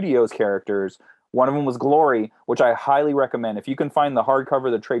Extreme Studios characters. One of them was Glory, which I highly recommend. If you can find the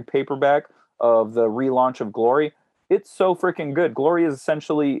hardcover, the trade paperback of the relaunch of Glory, it's so freaking good. Glory was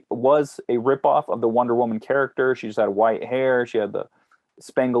a ripoff of the Wonder Woman character. She just had white hair. She had the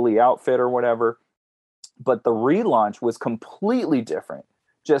spangly outfit or whatever. But the relaunch was completely different.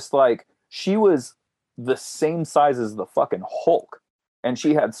 Just like she was the same size as the fucking Hulk. And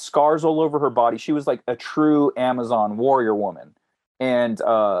she had scars all over her body. She was like a true Amazon warrior woman. And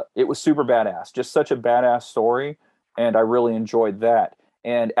it was super badass. Just such a badass story. And I really enjoyed that.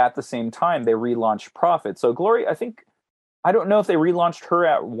 And at the same time, they relaunched Prophet. So Glory, I don't know if they relaunched her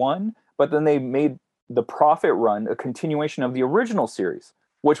at 1, but then they made the Prophet run a continuation of the original series,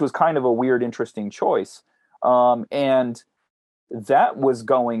 which was kind of a weird, interesting choice. And that was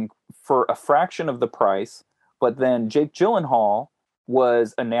going for a fraction of the price. But then Jake Gyllenhaal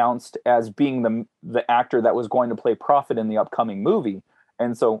was announced as being the actor that was going to play Prophet in the upcoming movie.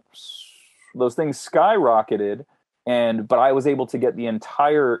 And so those things skyrocketed. But I was able to get the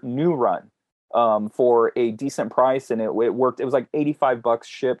entire new run for a decent price, and it worked. It was like $85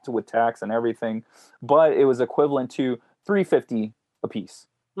 shipped with tax and everything, but it was equivalent to $3.50 a piece.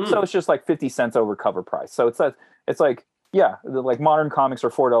 So it's just like 50 cents over cover price. So it's like modern comics are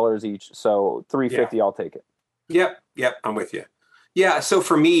 $4 each. So $3.50, I'll take it. Yep, I'm with you. Yeah, so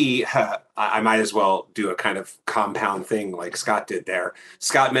for me, I might as well do a kind of compound thing like Scott did there.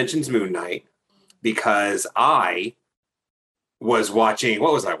 Scott mentions Moon Knight because I was watching,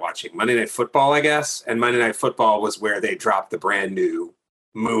 what was I watching? Monday Night Football, I guess. And Monday Night Football was where they dropped the brand new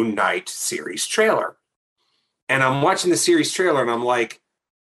Moon Knight series trailer. And I'm watching the series trailer and I'm like,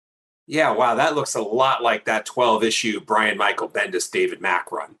 yeah, wow, that looks a lot like that 12-issue Brian Michael Bendis, David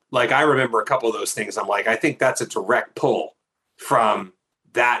Mack run. Like, I remember a couple of those things. I'm like, I think that's a direct pull from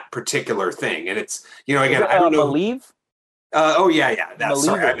that particular thing. And it's, again, I don't know. Maleev? Yeah. That's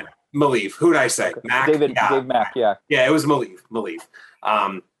sorry. Maleev. Who did I say? Okay. Mack? Dave Mack, yeah. Yeah, it was Maleev.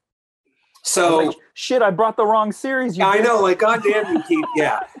 So shit, I brought the wrong series. I know, like, goddamn, you keep,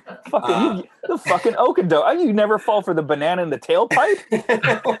 yeah. The fucking Okado. You never fall for the banana in the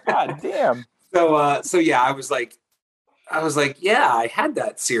tailpipe. God damn. So yeah, I was like, yeah, I had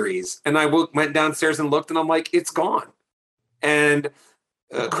that series, and I went downstairs and looked, and I'm like, it's gone. And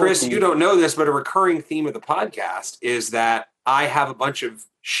Chris, you don't know this, but a recurring theme of the podcast is that I have a bunch of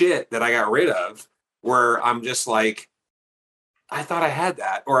shit that I got rid of where I'm just like, I thought I had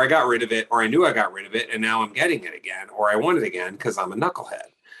that, or I got rid of it, or I knew I got rid of it, and now I'm getting it again, or I want it again because I'm a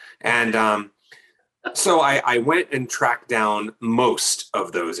knucklehead. And so I went and tracked down most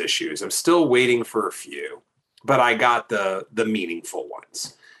of those issues. I'm still waiting for a few, but I got the meaningful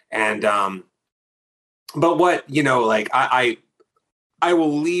ones. And but what, I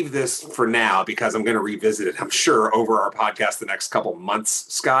will leave this for now because I'm going to revisit it, I'm sure, over our podcast the next couple months,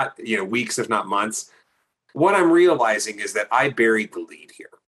 Scott, weeks, if not months. What I'm realizing is that I buried the lead here.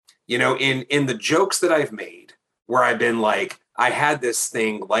 In the jokes that I've made, where I've been like, I had this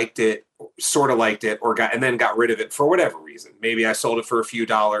thing, liked it, sort of liked it, and then got rid of it for whatever reason. Maybe I sold it for a few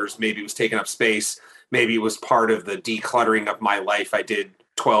dollars. Maybe it was taking up space. Maybe it was part of the decluttering of my life I did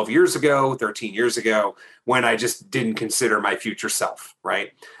 12 years ago, 13 years ago, when I just didn't consider my future self,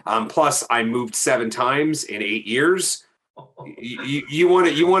 right? Plus, I moved 7 times in 8 years. You want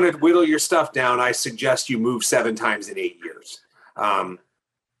to whittle your stuff down, I suggest you move 7 times in 8 years. But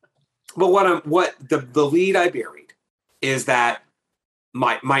what the lead I buried is that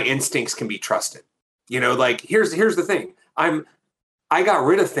my instincts can be trusted. Like here's the thing. I got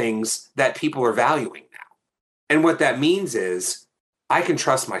rid of things that people are valuing now. And what that means is I can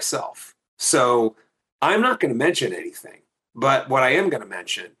trust myself. So I'm not going to mention anything, but what I am going to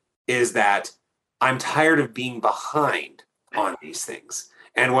mention is that I'm tired of being behind on these things.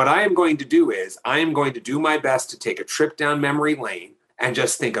 And what I am going to do is I am going to do my best to take a trip down memory lane and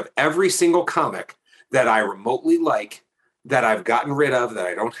just think of every single comic that I remotely like, that I've gotten rid of, that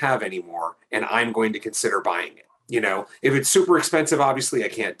I don't have anymore, and I'm going to consider buying it. If it's super expensive, obviously I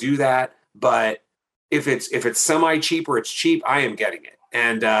can't do that. But if it's semi cheap or it's cheap, I am getting it.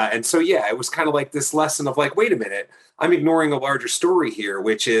 And so yeah, it was kind of like this lesson of like, wait a minute, I'm ignoring a larger story here,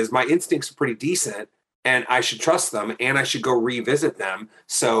 which is my instincts are pretty decent. and I should trust them, and I should go revisit them.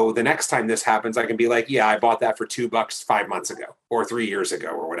 So the next time this happens, I can be like, yeah, I bought that for $2 5 months ago or 3 years ago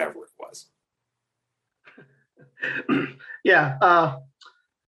or whatever it was. Yeah.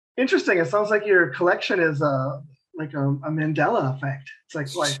 Interesting. It sounds like your collection is like a Mandela effect. It's like,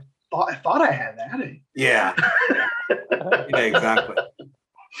 well, I thought I had that. Yeah. Yeah, exactly.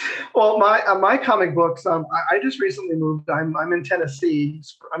 Well, my comic books. I just recently moved. I'm in Tennessee.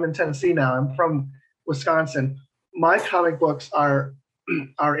 I'm in Tennessee now. I'm from Wisconsin. My comic books are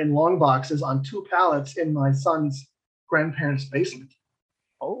in long boxes on 2 pallets in my son's grandparents' basement.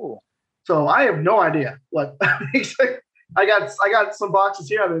 Oh. So I have no idea what. I got some boxes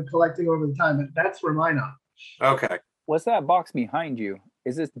here I've been collecting over the time, but that's where mine are. Okay. What's that box behind you?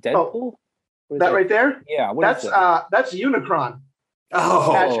 Is this Deadpool? That right there? Yeah. That's Unicron.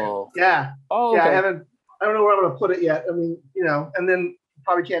 Oh. Yeah. Oh. Yeah. Okay. I don't know where I'm gonna put it yet. I mean, and then you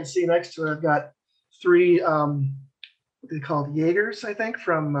probably can't see next to it. I've got 3 what they called Jaegers, I think,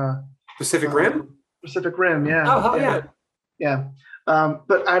 from Pacific Rim? Pacific Rim, yeah. Oh, yeah. Yeah.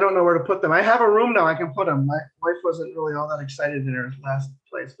 But I don't know where to put them. I have a room now I can put them. My wife wasn't really all that excited in her last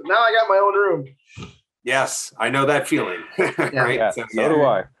place, but now I got my own room. Yes, I know that feeling. Right? Yeah, so do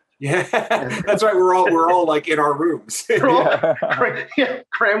I. Yeah, that's right. We're all like in our rooms.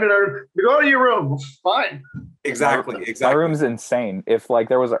 Crammed in our. Go to your room. Fine. Exactly. My room's insane. If like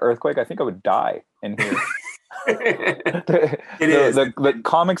there was an earthquake, I think I would die in here. The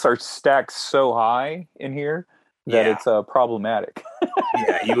comics are stacked so high in here that it's problematic.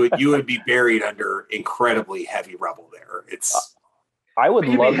 Yeah, you would be buried under incredibly heavy rubble there. It's. I would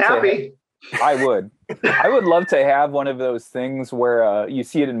love be happy. I would love to have one of those things where you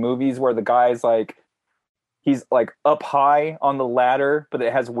see it in movies where the guy's like, he's like up high on the ladder, but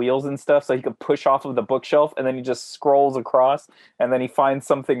it has wheels and stuff, so he could push off of the bookshelf and then he just scrolls across and then he finds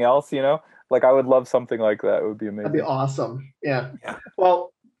something else, Like I would love something like that. It would be amazing. That'd be awesome. Yeah.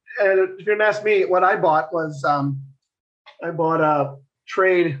 Well, and if you're gonna ask me, what I bought was I bought a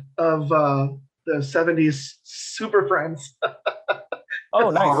trade of the 70s Super Friends. Oh,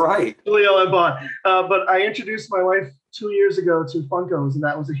 nice. All right. Really all I bought. But I introduced my wife 2 years ago to Funkos, and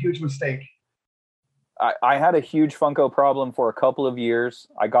that was a huge mistake. I had a huge Funko problem for a couple of years.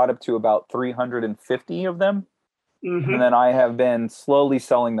 I got up to about 350 of them. Mm-hmm. And then I have been slowly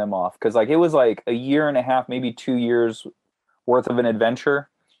selling them off because like it was like a year and a half, maybe 2 years worth of an adventure.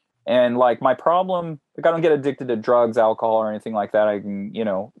 And like my problem, like I don't get addicted to drugs, alcohol, or anything like that. I can,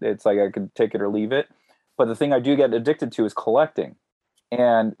 it's like I could take it or leave it. But the thing I do get addicted to is collecting.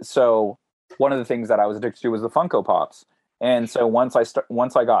 And so one of the things that I was addicted to was the Funko Pops. And so once I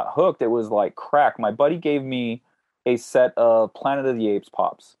got hooked, it was like crack. My buddy gave me a set of Planet of the Apes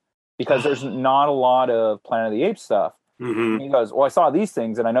Pops because there's not a lot of Planet of the Apes stuff. Mm-hmm. And he goes, well, I saw these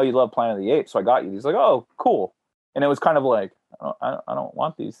things and I know you love Planet of the Apes, so I got you. He's like, oh, cool. And it was kind of like, I don't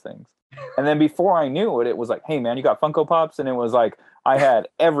want these things. And then before I knew it, it was like, hey, man, you got Funko Pops? And it was like, I had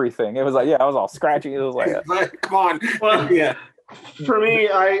everything. It was like, I was all scratchy. It was like, come on. Well, yeah. For me,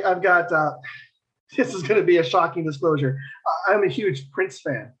 I've got, this is going to be a shocking disclosure. I'm a huge Prince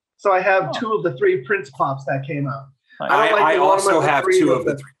fan. So I have 2 of the 3 Prince Pops that came out. I also have 2 of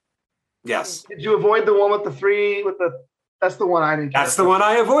the 3. Yes. Did you avoid the one with the 3 with the? That's the one I didn't. That's the one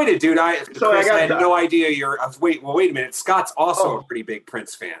I avoided, dude. I had no idea you're. Wait a minute. Scott's also a pretty big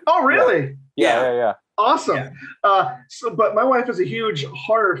Prince fan. Oh, really? Yeah. Awesome. Yeah. But my wife is a huge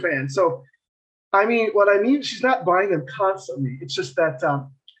horror fan. So, she's not buying them constantly. It's just that,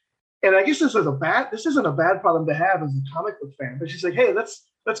 and I guess this isn't a bad problem to have as a comic book fan. But she's like, hey, let's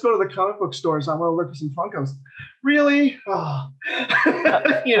go to the comic book stores. I want to look for some Funkos. Really? Oh.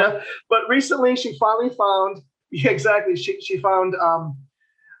 But recently she finally found. Yeah, exactly. She found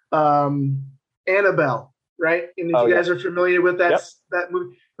Annabelle, right? And if you guys are familiar with that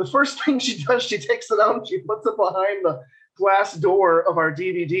movie, the first thing she does, she takes it out and she puts it behind the glass door of our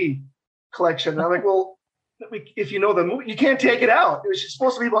DVD collection. And I'm like, well, if you know the movie, you can't take it out. She's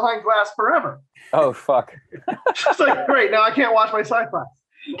supposed to be behind glass forever. Oh, fuck. It's like, great, now I can't watch my sci-fi.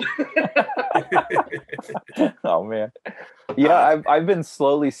 Oh man, yeah, I've been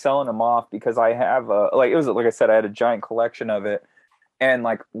slowly selling them off because I have like I said, I had a giant collection of it, and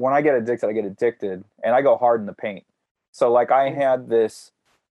like when I get addicted, and I go hard in the paint. So like I had this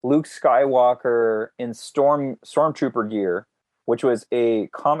Luke Skywalker in Stormtrooper gear, which was a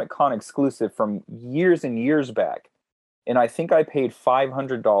Comic-Con exclusive from years and years back, and I think I paid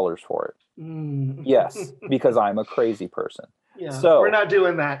 $500 for it. Yes, because I'm a crazy person. Yeah, so we're not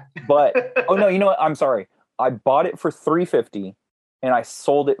doing that. But oh no, you know what? I'm sorry. I bought it for $350 and I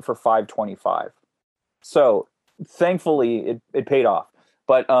sold it for $525. So thankfully it paid off.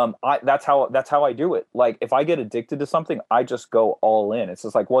 But that's how I do it. Like if I get addicted to something, I just go all in. It's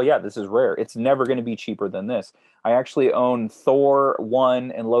just like, well, yeah, this is rare. It's never going to be cheaper than this. I actually own Thor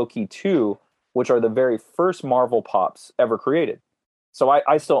 1 and Loki 2, which are the very first Marvel pops ever created. So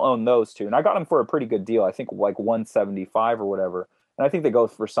I still own those two, and I got them for a pretty good deal. I think like 175 or whatever, and I think they go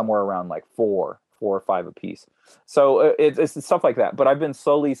for somewhere around like four or five a piece. So it's stuff like that. But I've been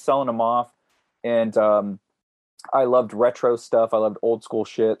slowly selling them off, and I loved retro stuff. I loved old school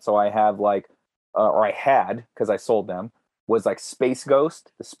shit. So I have like, or I had, because I sold them, was like Space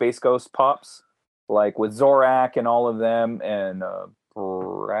Ghost, the Space Ghost pops, like with Zorak and all of them, and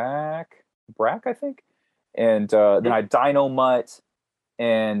Brack, I think. And then I had Dino Mutt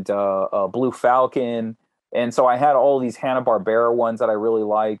and Blue Falcon. And so I had all these Hanna-Barbera ones that I really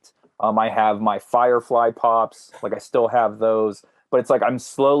liked. I have my Firefly pops. Like I still have those. But it's like I'm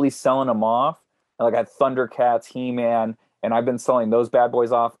slowly selling them off. Like I had Thundercats, He-Man, and I've been selling those bad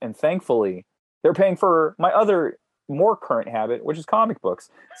boys off. And thankfully, they're paying for my other more current habit, which is comic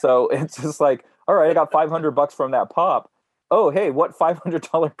books. So it's just like, all right, I got $500 from that pop. Oh, hey, what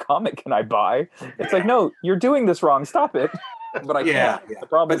 $500 comic can I buy? It's like, no, you're doing this wrong. Stop it. But I can't. Yeah. The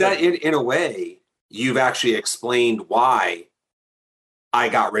problem but that, in a way, you've actually explained why I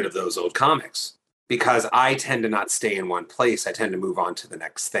got rid of those old comics, because I tend to not stay in one place. I tend to move on to the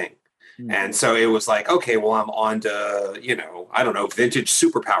next thing. And so it was like, okay, well, I'm on to, I don't know, vintage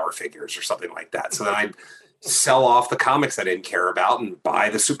superpower figures or something like that. So then I'd sell off the comics I didn't care about and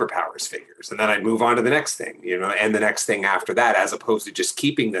buy the superpowers figures. And then I'd move on to the next thing, and the next thing after that, as opposed to just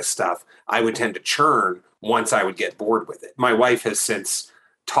keeping this stuff. I would tend to churn once I would get bored with it. My wife has since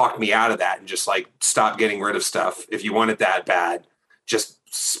talked me out of that and just like, stop getting rid of stuff. If you want it that bad, just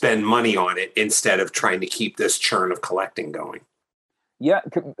spend money on it instead of trying to keep this churn of collecting going. Yeah,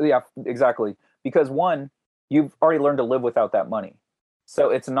 exactly. Because one, you've already learned to live without that money. So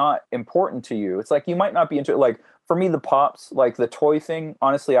it's not important to you. It's like you might not be into it. Like for me, the pops, like the toy thing,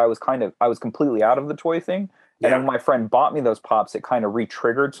 honestly, I was completely out of the toy thing. And when my friend bought me those pops, it kind of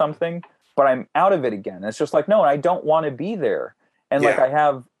re-triggered something, but I'm out of it again. It's just like, no, I don't want to be there. And like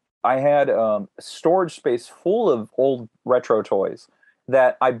I had storage space full of old retro toys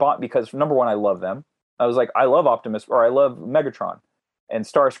that I bought because number one, I love them. I was like, I love Optimus, or I love Megatron and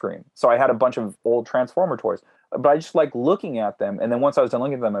Starscream. So I had a bunch of old Transformer toys, but I just like looking at them. And then once I was done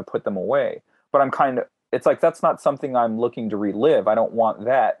looking at them, I put them away. But it's like, that's not something I'm looking to relive. I don't want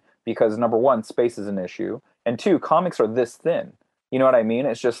that because number one, space is an issue. And two, comics are this thin. You know what I mean?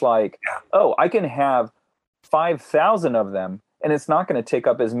 It's just like, oh, I can have 5,000 of them and it's not going to take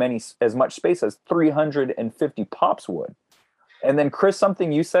up as much space as 350 pops would. And then Chris,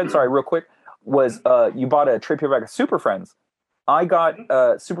 something you said, sorry, real quick, was you bought a trade paperback of Super Friends. I got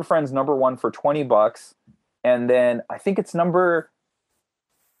Super Friends number 1 for $20, and then I think it's number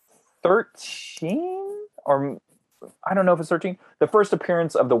 13, or I don't know if it's 13. The first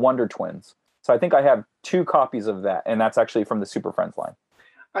appearance of the Wonder Twins. So I think I have 2 copies of that, and that's actually from the Super Friends line.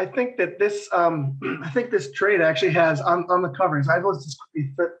 I think that this trade actually has on the covers. I will just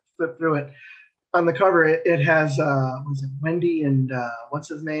quickly flip through it. On the cover, it has Wendy and what's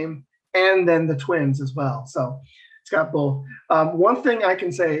his name, and then the twins as well. So it's got both. One thing I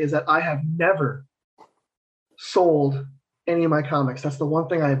can say is that I have never sold any of my comics. That's the one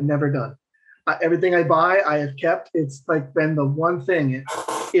thing I have never done. Everything I buy, I have kept. It's like been the one thing.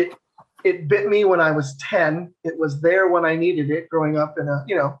 It bit me when I was 10. It was there when I needed it growing up it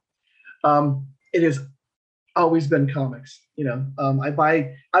has always been comics.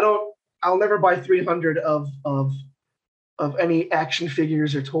 I'll never buy 300 of any action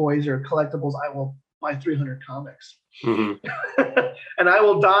figures or toys or collectibles. I will buy 300 comics. Mm-hmm. And I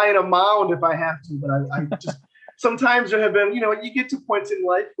will die in a mound if I have to, but I just sometimes there have been, you get to points in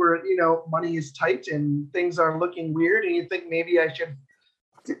life where, money is tight and things are looking weird and you think maybe I should.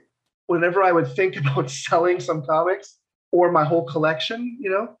 Whenever I would think about selling some comics or my whole collection,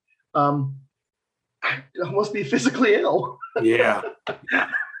 I'd almost be physically ill. Yeah.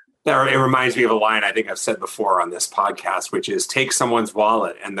 It reminds me of a line I think I've said before on this podcast, which is take someone's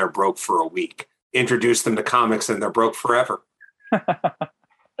wallet and they're broke for a week. Introduce them to comics and they're broke forever. That's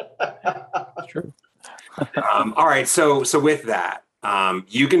true. All right. So with that,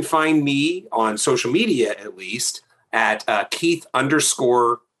 you can find me on social media, at least, at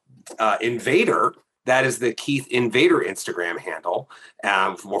Keith_Invader. That is the Keith Invader Instagram handle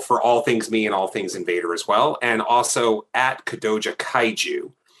for all things me and all things Invader as well. And also at Kadoja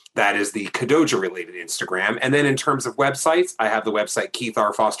Kaiju. That is the Kadoja related Instagram. And then in terms of websites, I have the website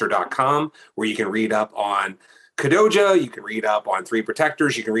keithrfoster.com where you can read up on Kadoja, you can read up on Three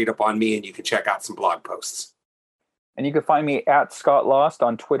Protectors, you can read up on me, and you can check out some blog posts. And you can find me at Scott Lost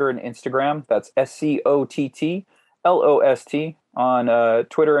on Twitter and Instagram. That's SCOTTLOST on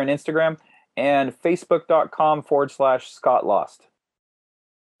Twitter and Instagram, and Facebook.com/Scott Lost.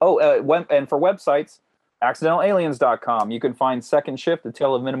 Oh, and for websites, accidentalaliens.com. You can find Second Shift, the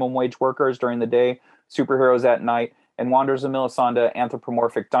tale of minimum wage workers during the day, superheroes at night, and Wanderers of Melisande,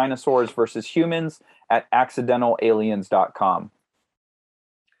 anthropomorphic dinosaurs versus humans at accidentalaliens.com.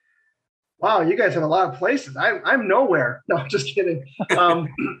 Wow, you guys have a lot of places. I'm nowhere. No, just kidding.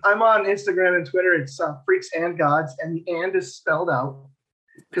 I'm on Instagram and Twitter. It's Freaks and Gods, and the "and" is spelled out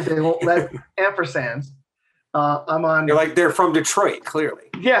because they won't let ampersands. I'm on. You're like, they're from Detroit, clearly.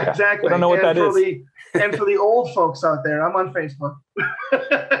 Yeah, exactly. I don't know what that is. And for the old folks out there, I'm on Facebook.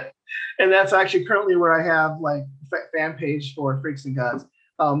 And that's actually currently where I have like fan page for Freaks and Gods.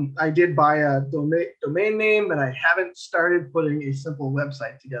 I did buy a domain name, but I haven't started putting a simple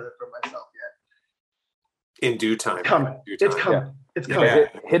website together for myself yet. In due time. It's coming. It's coming. Yeah. It's coming. Yeah.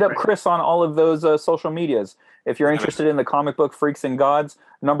 Hit up Chris on all of those social medias. If you're interested in the comic book Freaks and Gods,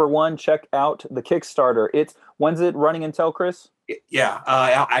 number one, check out the Kickstarter. When's it running until, Chris? Yeah,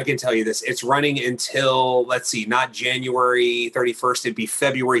 I can tell you this. It's running until, let's see, not January 31st. It'd be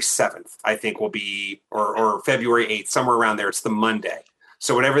February 7th, I think will be, or February 8th, somewhere around there. It's the Monday.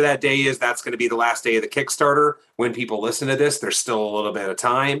 So whatever that day is, that's going to be the last day of the Kickstarter. When people listen to this, there's still a little bit of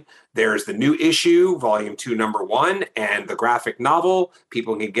time. There's the new issue, volume 2, number 1, and the graphic novel.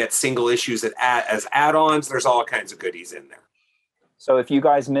 People can get single issues as add-ons. There's all kinds of goodies in there. So if you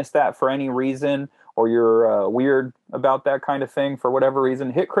guys missed that for any reason, or you're weird about that kind of thing for whatever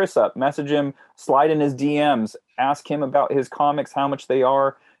reason, hit Chris up, message him, slide in his DMs, ask him about his comics, how much they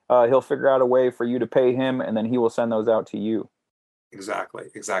are. He'll figure out a way for you to pay him, and then he will send those out to you. Exactly.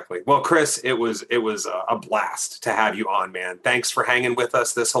 Well, Chris, it was a blast to have you on, man. Thanks for hanging with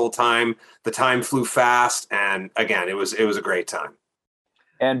us this whole time. The time flew fast, and again, it was a great time.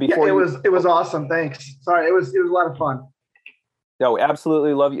 And before it was awesome. Thanks. Sorry, it was a lot of fun. No,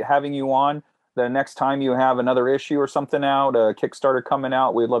 absolutely love having you on. The next time you have another issue or something out, a Kickstarter coming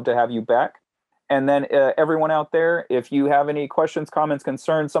out, we'd love to have you back. And then everyone out there, if you have any questions, comments,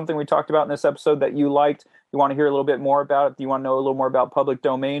 concerns, something we talked about in this episode that you liked, you want to hear a little bit more about it, you want to know a little more about Public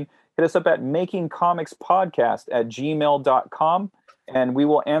Domain, hit us up at makingcomicspodcast@gmail.com, and we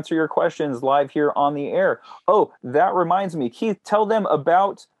will answer your questions live here on the air. Oh, that reminds me, Keith, tell them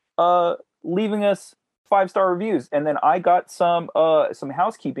about leaving us 5-star reviews. And then I got some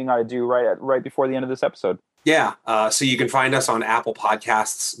housekeeping I do right before the end of this episode. Yeah, so you can find us on Apple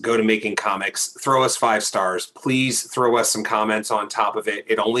Podcasts. Go to Making Comics, throw us 5 stars. Please throw us some comments on top of it.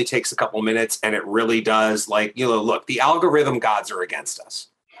 It only takes a couple minutes, and it really does. Look, the algorithm gods are against us.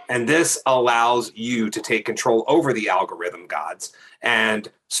 And this allows you to take control over the algorithm gods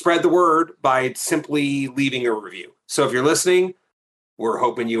and spread the word by simply leaving a review. So if you're listening, we're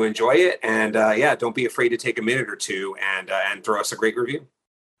hoping you enjoy it. And don't be afraid to take a minute or two and throw us a great review.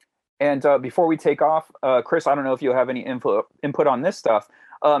 And before we take off, Chris, I don't know if you have any input on this stuff.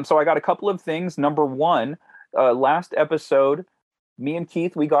 So I got a couple of things. Number one, last episode, me and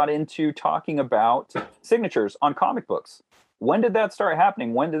Keith, we got into talking about signatures on comic books. When did that start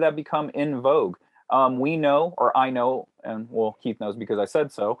happening? When did that become in vogue? We know, or I know, and well, Keith knows because I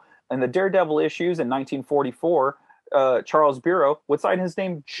said so, in the Daredevil issues in 1944, Charles Bureau would sign his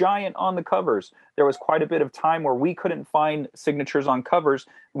name giant on the covers. There was quite a bit of time where we couldn't find signatures on covers.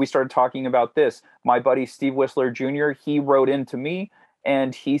 We started talking about this. My buddy Steve Whistler Jr., he wrote into me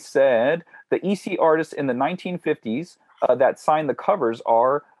and he said the EC artists in the 1950s that signed the covers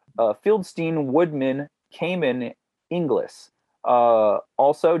are Fieldstein, Woodman, Kamen, Inglis.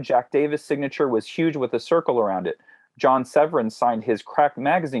 Also, Jack Davis' signature was huge with a circle around it. John Severin signed his Cracked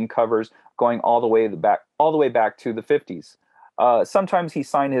magazine covers going all the way back to the 50s. Sometimes he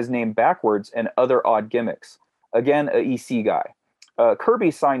signed his name backwards and other odd gimmicks. Again, a EC guy.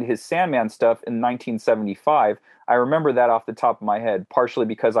 Kirby signed his Sandman stuff in 1975. I remember that off the top of my head, partially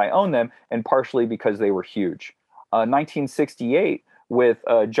because I own them and partially because they were huge. 1968 with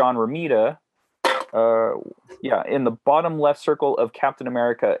John Romita, in the bottom left circle of Captain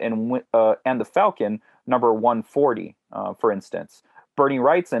America and the Falcon, number 140, for instance. Bernie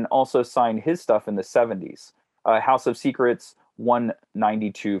Wrightson also signed his stuff in the 70s. House of Secrets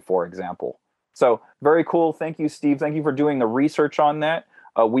 192, for example. So very cool. Thank you, Steve. Thank you for doing the research on that.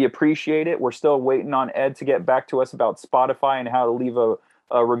 We appreciate it. We're still waiting on Ed to get back to us about Spotify and how to leave a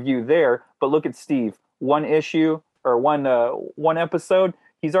review there. But look at Steve. One issue or one episode,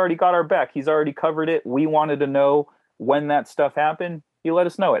 he's already got our back. He's already covered it. We wanted to know when that stuff happened. He let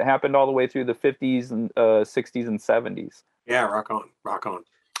us know. It happened all the way through the 50s and 60s and 70s. Yeah, rock on.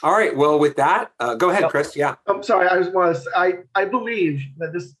 All right. Well, with that, go ahead, Chris. Yeah. I'm sorry. I just want to say, I believe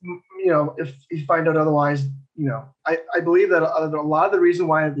that this, if you find out otherwise, I believe that a lot of the reason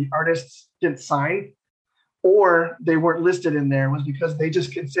why the artists didn't sign or they weren't listed in there was because they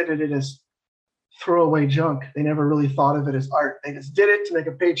just considered it as throwaway junk. They never really thought of it as art. They just did it to make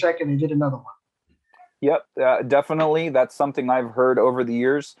a paycheck and they did another one. Yep, definitely. That's something I've heard over the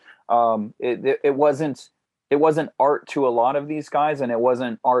years. It wasn't art to a lot of these guys, and it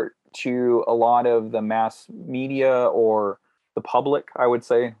wasn't art to a lot of the mass media or the public, I would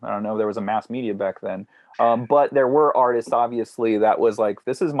say. I don't know if there was a mass media back then. But there were artists, obviously, that was like,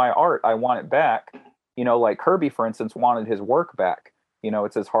 this is my art. I want it back. Like Kirby, for instance, wanted his work back.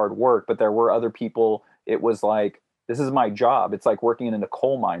 It's his hard work. But there were other people, it was like, this is my job. It's like working in a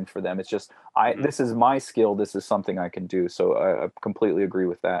coal mine for them. It's just, this is my skill. This is something I can do. So I completely agree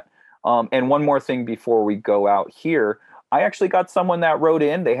with that. And one more thing before we go out here, I actually got someone that wrote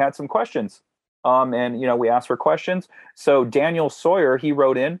in. They had some questions. And we asked for questions. So Daniel Sawyer, he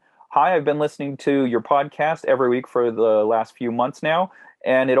wrote in, "Hi, I've been listening to your podcast every week for the last few months now.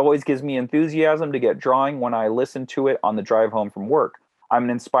 And it always gives me enthusiasm to get drawing when I listen to it on the drive home from work. I'm an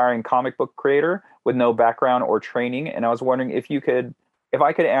inspiring comic book creator with no background or training, and I was wondering if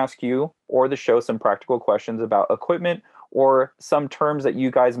I could ask you or the show some practical questions about equipment or some terms that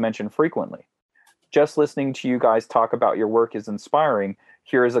you guys mention frequently. Just listening to you guys talk about your work is inspiring.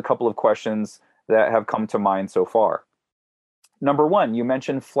 Here's a couple of questions that have come to mind so far. Number one, you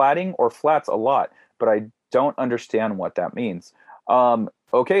mentioned flatting or flats a lot, but I don't understand what that means."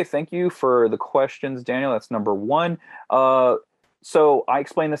 Okay, thank you for the questions, Daniel. That's number one. So I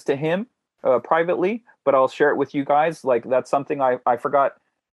explained this to him privately, but I'll share it with you guys. Like, that's something I forgot.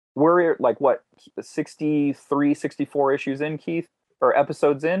 We're like, 63, 64 issues in, Keith, or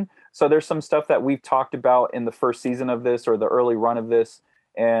episodes in. So there's some stuff that we've talked about in the first season of this or the early run of this,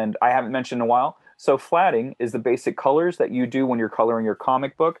 and I haven't mentioned in a while. So flatting is the basic colors that you do when you're coloring your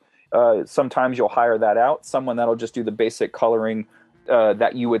comic book. Sometimes you'll hire that out, someone that'll just do the basic coloring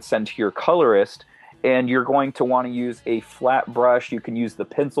that you would send to your colorist. And you're going to want to use a flat brush. You can use the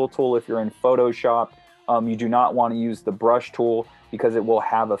pencil tool if you're in Photoshop. You do not want to use the brush tool because it will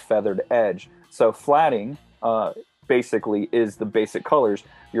have a feathered edge. So flatting basically is the basic colors.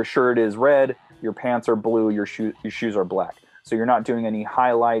 Your shirt is red, your pants are blue, your shoes are black. So you're not doing any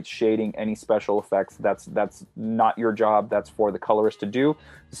highlights, shading, any special effects. That's not your job. That's for the colorist to do.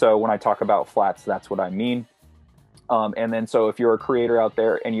 So when I talk about flats, that's what I mean. And then so if you're a creator out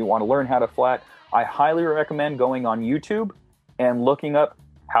there and you want to learn how to flat, I highly recommend going on YouTube and looking up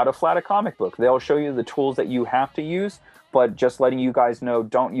how to flat a comic book. They'll show you the tools that you have to use, but just letting you guys know,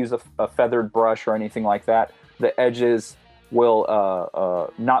 don't use a feathered brush or anything like that. The edges will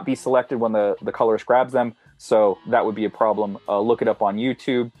not be selected when the colorist grabs them, so that would be a problem. Look it up on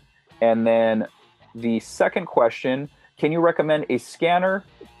YouTube. And then the second question, can you recommend a scanner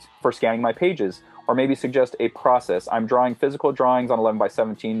for scanning my pages? Or maybe suggest a process. I'm drawing physical drawings on 11 by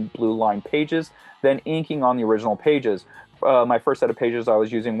 17 blue line pages, then inking on the original pages. My first set of pages, I was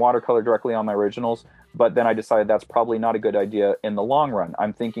using watercolor directly on my originals, but then I decided that's probably not a good idea in the long run.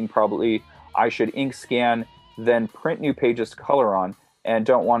 I'm thinking probably I should ink scan, then print new pages to color on, and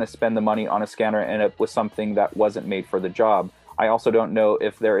don't want to spend the money on a scanner and end up with something that wasn't made for the job. I also don't know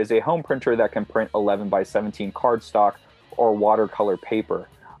if there is a home printer that can print 11 by 17 cardstock or watercolor paper.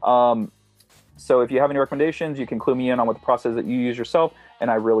 So if you have any recommendations, you can clue me in on what the process that you use yourself,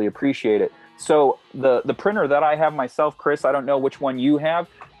 and I really appreciate it. So the printer that I have myself, Chris, I don't know which one you have,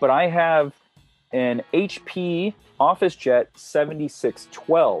 but I have an HP OfficeJet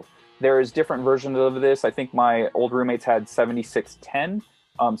 7612. There is different versions of this. I think my old roommates had 7610,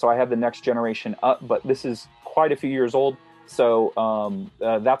 so I have the next generation up, but this is quite a few years old. So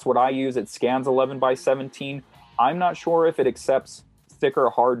that's what I use. It scans 11 by 17. I'm not sure if it accepts thicker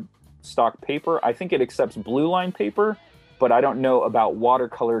hard stock paper. I think it accepts blue line paper, but I don't know about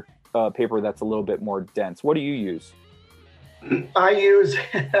watercolor paper that's a little bit more dense. What do you use?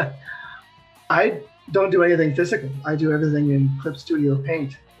 I don't do anything physical. I do everything in Clip Studio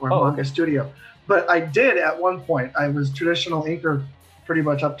Paint or Manga Studio. But I did at one point. I was traditional inker pretty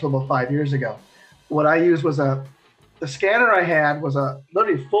much up till about 5 years ago. What I used was the scanner I had was a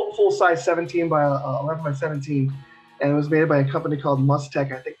literally full size 17 by 11 by 17. And it was made by a company called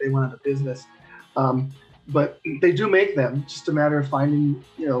Mustech. I think they went out of business. But they do make them. Just a matter of finding,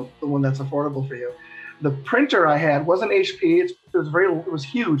 the one that's affordable for you. The printer I had wasn't HP. It was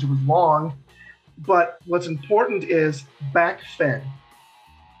huge. It was long. But what's important is back-fed.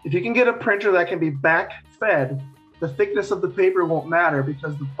 If you can get a printer that can be back-fed, the thickness of the paper won't matter,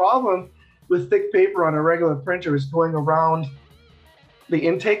 because the problem with thick paper on a regular printer is going around the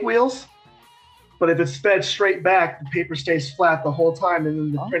intake wheels. But if it's fed straight back, the paper stays flat the whole time, and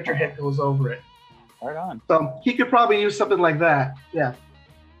then the printer head goes over it. Right on. So he could probably use something like that. Yeah.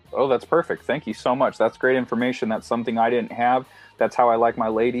 Oh, that's perfect. Thank you so much. That's great information. That's something I didn't have. That's how I like my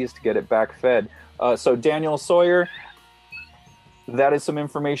ladies, to get it back fed. So Daniel Sawyer, that is some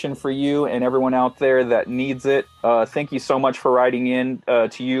information for you and everyone out there that needs it. Thank you so much for writing in,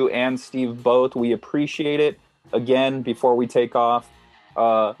 to you and Steve both. We appreciate it. Again, before we take off,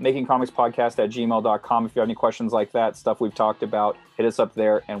 makingcomicspodcast@gmail.com. If you have any questions like that, stuff we've talked about, hit us up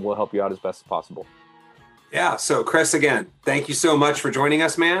there and we'll help you out as best as possible. Yeah. So Chris, again, thank you so much for joining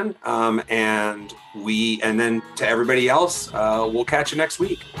us, man. And then to everybody else, we'll catch you next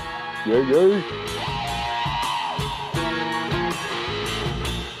week. Yay, yay.